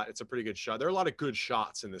shot. It's a pretty good shot. There are a lot of good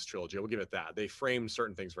shots in this trilogy. We'll give it that. They frame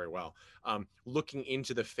certain things very well. Looking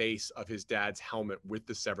into the face of his dad's helmet with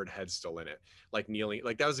the severed head still in it, like kneeling,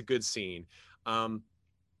 like that was a good scene.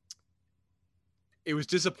 It was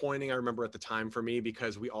disappointing, I remember, at the time for me,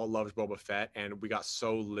 because we all loved Boba Fett and we got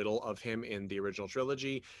so little of him in the original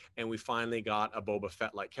trilogy, and we finally got a Boba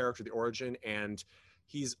Fett-like character, the origin, and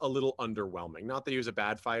he's a little underwhelming. Not that he was a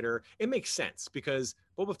bad fighter. It makes sense because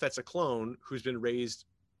Boba Fett's a clone who's been raised,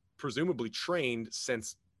 presumably trained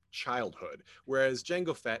since childhood. Whereas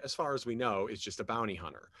Jango Fett, as far as we know, is just a bounty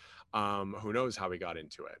hunter. Who knows how he got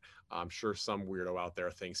into it? I'm sure some weirdo out there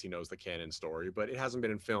thinks he knows the canon story, but it hasn't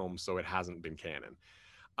been in film, so it hasn't been canon.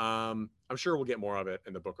 I'm sure we'll get more of it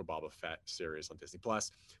in the Book of Boba Fett series on Disney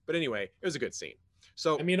Plus. But anyway, it was a good scene.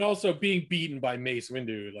 So I mean, also being beaten by Mace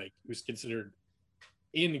Windu, like, who's considered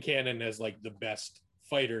in canon as like the best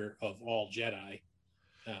fighter of all Jedi.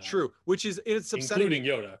 True, which is, it's upsetting, including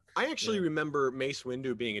Yoda. I actually remember Mace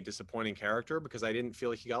Windu being a disappointing character because I didn't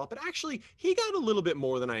feel like he got it, but actually he got a little bit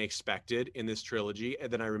more than I expected in this trilogy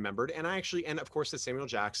than I remembered. And and of course, the Samuel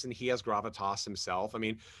Jackson, he has gravitas himself. I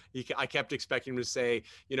mean, I kept expecting him to say,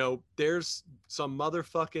 you know, there's some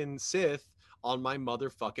motherfucking Sith on my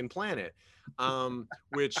motherfucking planet,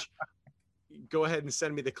 which go ahead and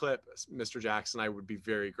send me the clip, Mr. Jackson. I would be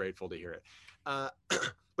very grateful to hear it.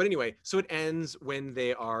 But anyway, so it ends when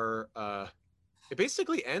they are, it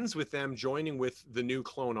basically ends with them joining with the new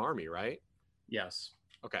clone army, right? Yes.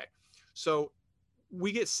 Okay. So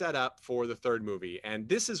we get set up for the third movie, and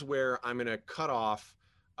this is where I'm going to cut off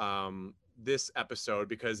this episode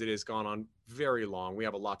because it has gone on very long. We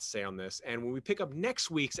have a lot to say on this. And when we pick up next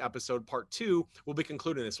week's episode, part 2, we'll be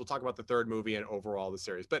concluding this. We'll talk about the third movie and overall the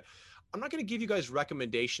series. But I'm not going to give you guys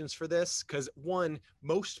recommendations for this because, one,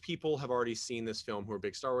 most people have already seen this film who are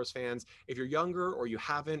big Star Wars fans. If you're younger or you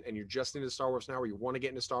haven't and you're just into Star Wars now or you want to get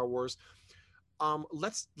into Star Wars,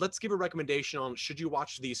 let's give a recommendation on should you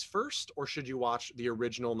watch these first or should you watch the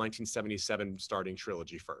original 1977 starting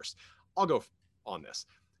trilogy first? I'll go on this.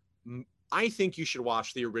 I think you should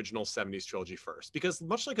watch the original 70s trilogy first because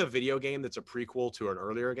much like a video game that's a prequel to an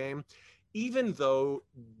earlier game, even though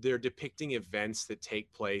they're depicting events that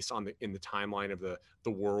take place in the timeline of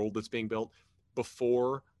the world that's being built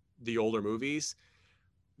before the older movies,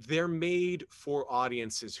 they're made for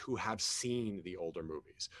audiences who have seen the older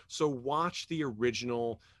movies. So watch the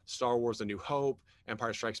original Star Wars: A New Hope,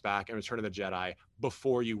 Empire Strikes Back, and Return of the Jedi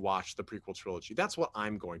before you watch the prequel trilogy. That's what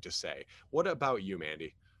I'm going to say. What about you,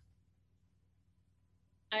 Mandy?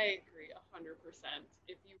 I agree 100%.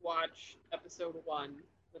 If you watch episode 1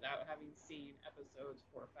 without having seen episodes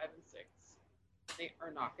 4, 5, and 6, they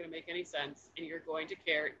are not going to make any sense, and you're going to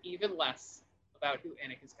care even less about who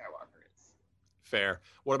Anakin Skywalker is. Fair.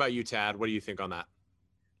 What about you, Tad? What do you think on that?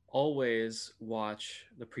 Always watch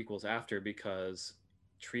the prequels after because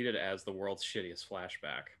treat it as the world's shittiest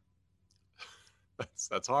flashback.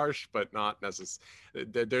 That's harsh, but not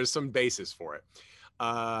necessarily. There's some basis for it.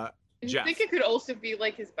 Jeff. I think it could also be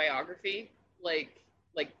like his biography, like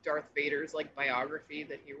Darth Vader's like biography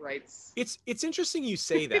that he writes. It's interesting you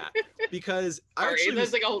say that because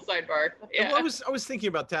that's like a whole sidebar. Yeah. I was thinking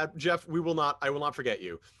about that, Jeff. I will not forget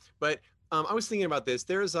you, but I was thinking about this.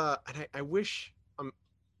 There's and I wish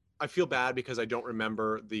I feel bad because I don't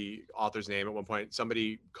remember the author's name at one point.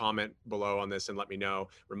 Somebody comment below on this and let me know,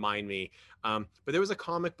 remind me. But there was a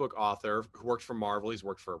comic book author who worked for Marvel. He's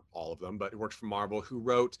worked for all of them, but he worked for Marvel, who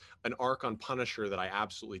wrote an arc on Punisher that I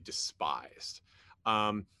absolutely despised.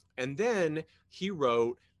 And then he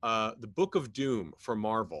wrote the Book of Doom for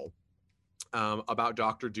Marvel. About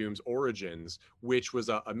Dr. Doom's origins, which was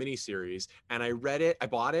a miniseries. And I read it, I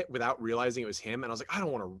bought it without realizing it was him. And I was like, I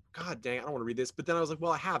don't want to read this. But then I was like,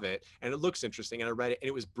 well, I have it and it looks interesting. And I read it and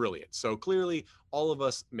it was brilliant. So clearly all of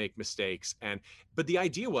us make mistakes. But the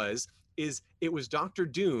idea it was Dr.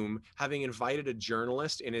 Doom having invited a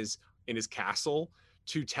journalist in his castle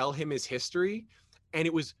to tell him his history. And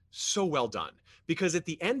it was so well done because at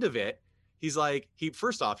the end of it, he's like,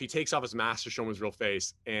 first off, he takes off his mask to show him his real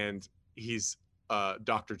face, and he's a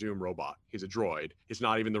Dr. Doom robot. He's a droid. He's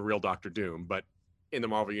not even the real Dr. Doom, but in the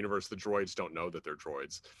Marvel universe, the droids don't know that they're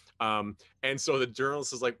droids. And so the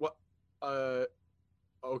journalist is like, what?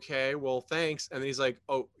 Okay, well, thanks. And then he's like,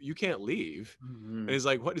 oh, you can't leave. Mm-hmm. And he's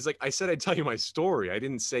like, what? He's like, I said I'd tell you my story. I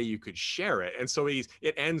didn't say you could share it. And so it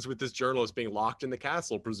ends with this journalist being locked in the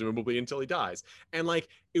castle, presumably until he dies. And like,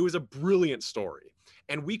 it was a brilliant story.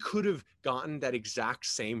 And we could have gotten that exact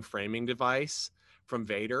same framing device from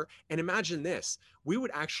Vader. And imagine this, we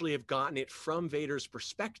would actually have gotten it from Vader's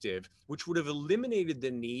perspective, which would have eliminated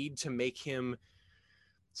the need to make him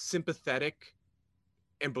sympathetic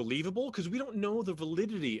and believable because we don't know the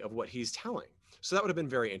validity of what he's telling. So that would have been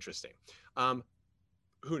very interesting.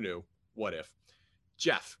 Who knew? What if?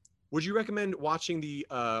 Jeff, would you recommend watching the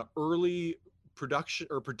early production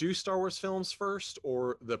or produced Star Wars films first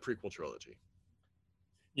or the prequel trilogy?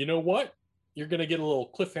 You know what? You're going to get a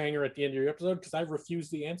little cliffhanger at the end of your episode because I refuse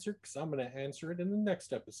the answer because I'm going to answer it in the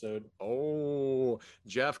next episode. Oh,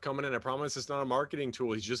 Jeff coming in. I promise it's not a marketing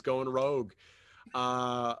tool. He's just going rogue.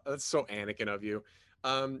 That's so Anakin of you.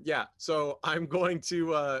 Yeah, so I'm going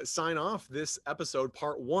to sign off this episode,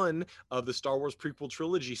 part 1 of the Star Wars prequel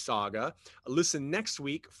trilogy saga. Listen next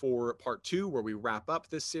week for part 2, where we wrap up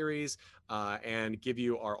this series and give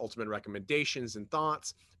you our ultimate recommendations and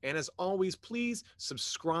thoughts. And as always, please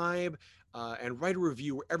subscribe and write a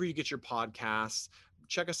review wherever you get your podcasts.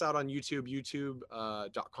 Check us out on YouTube,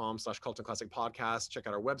 youtube.com/Culton Classic Podcast. Check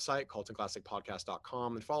out our website,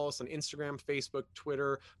 cultonclassicpodcast.com, and follow us on Instagram, Facebook,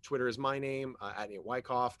 Twitter. Twitter is my name, at Nate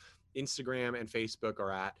Wyckoff. Instagram and Facebook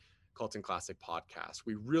are at Culton Classic Podcast.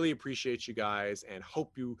 We really appreciate you guys and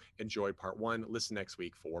hope you enjoyed part 1. Listen next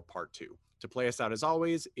week for part 2. To play us out, as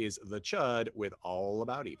always, is The Chud with All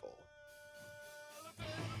About Evil.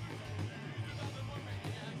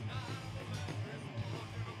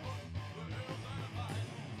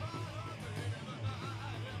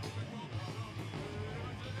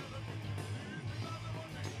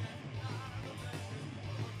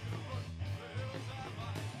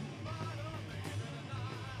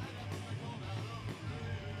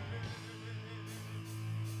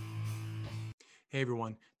 Hey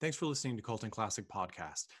everyone, thanks for listening to Cult and Classic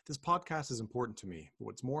Podcast. This podcast is important to me, but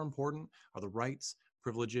what's more important are the rights,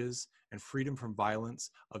 privileges, and freedom from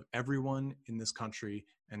violence of everyone in this country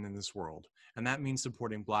and in this world. And that means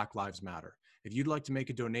supporting Black Lives Matter. If you'd like to make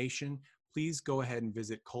a donation, please go ahead and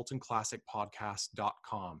visit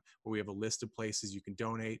cultandclassicpodcast.com, where we have a list of places you can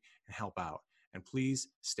donate and help out. And please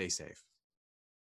stay safe.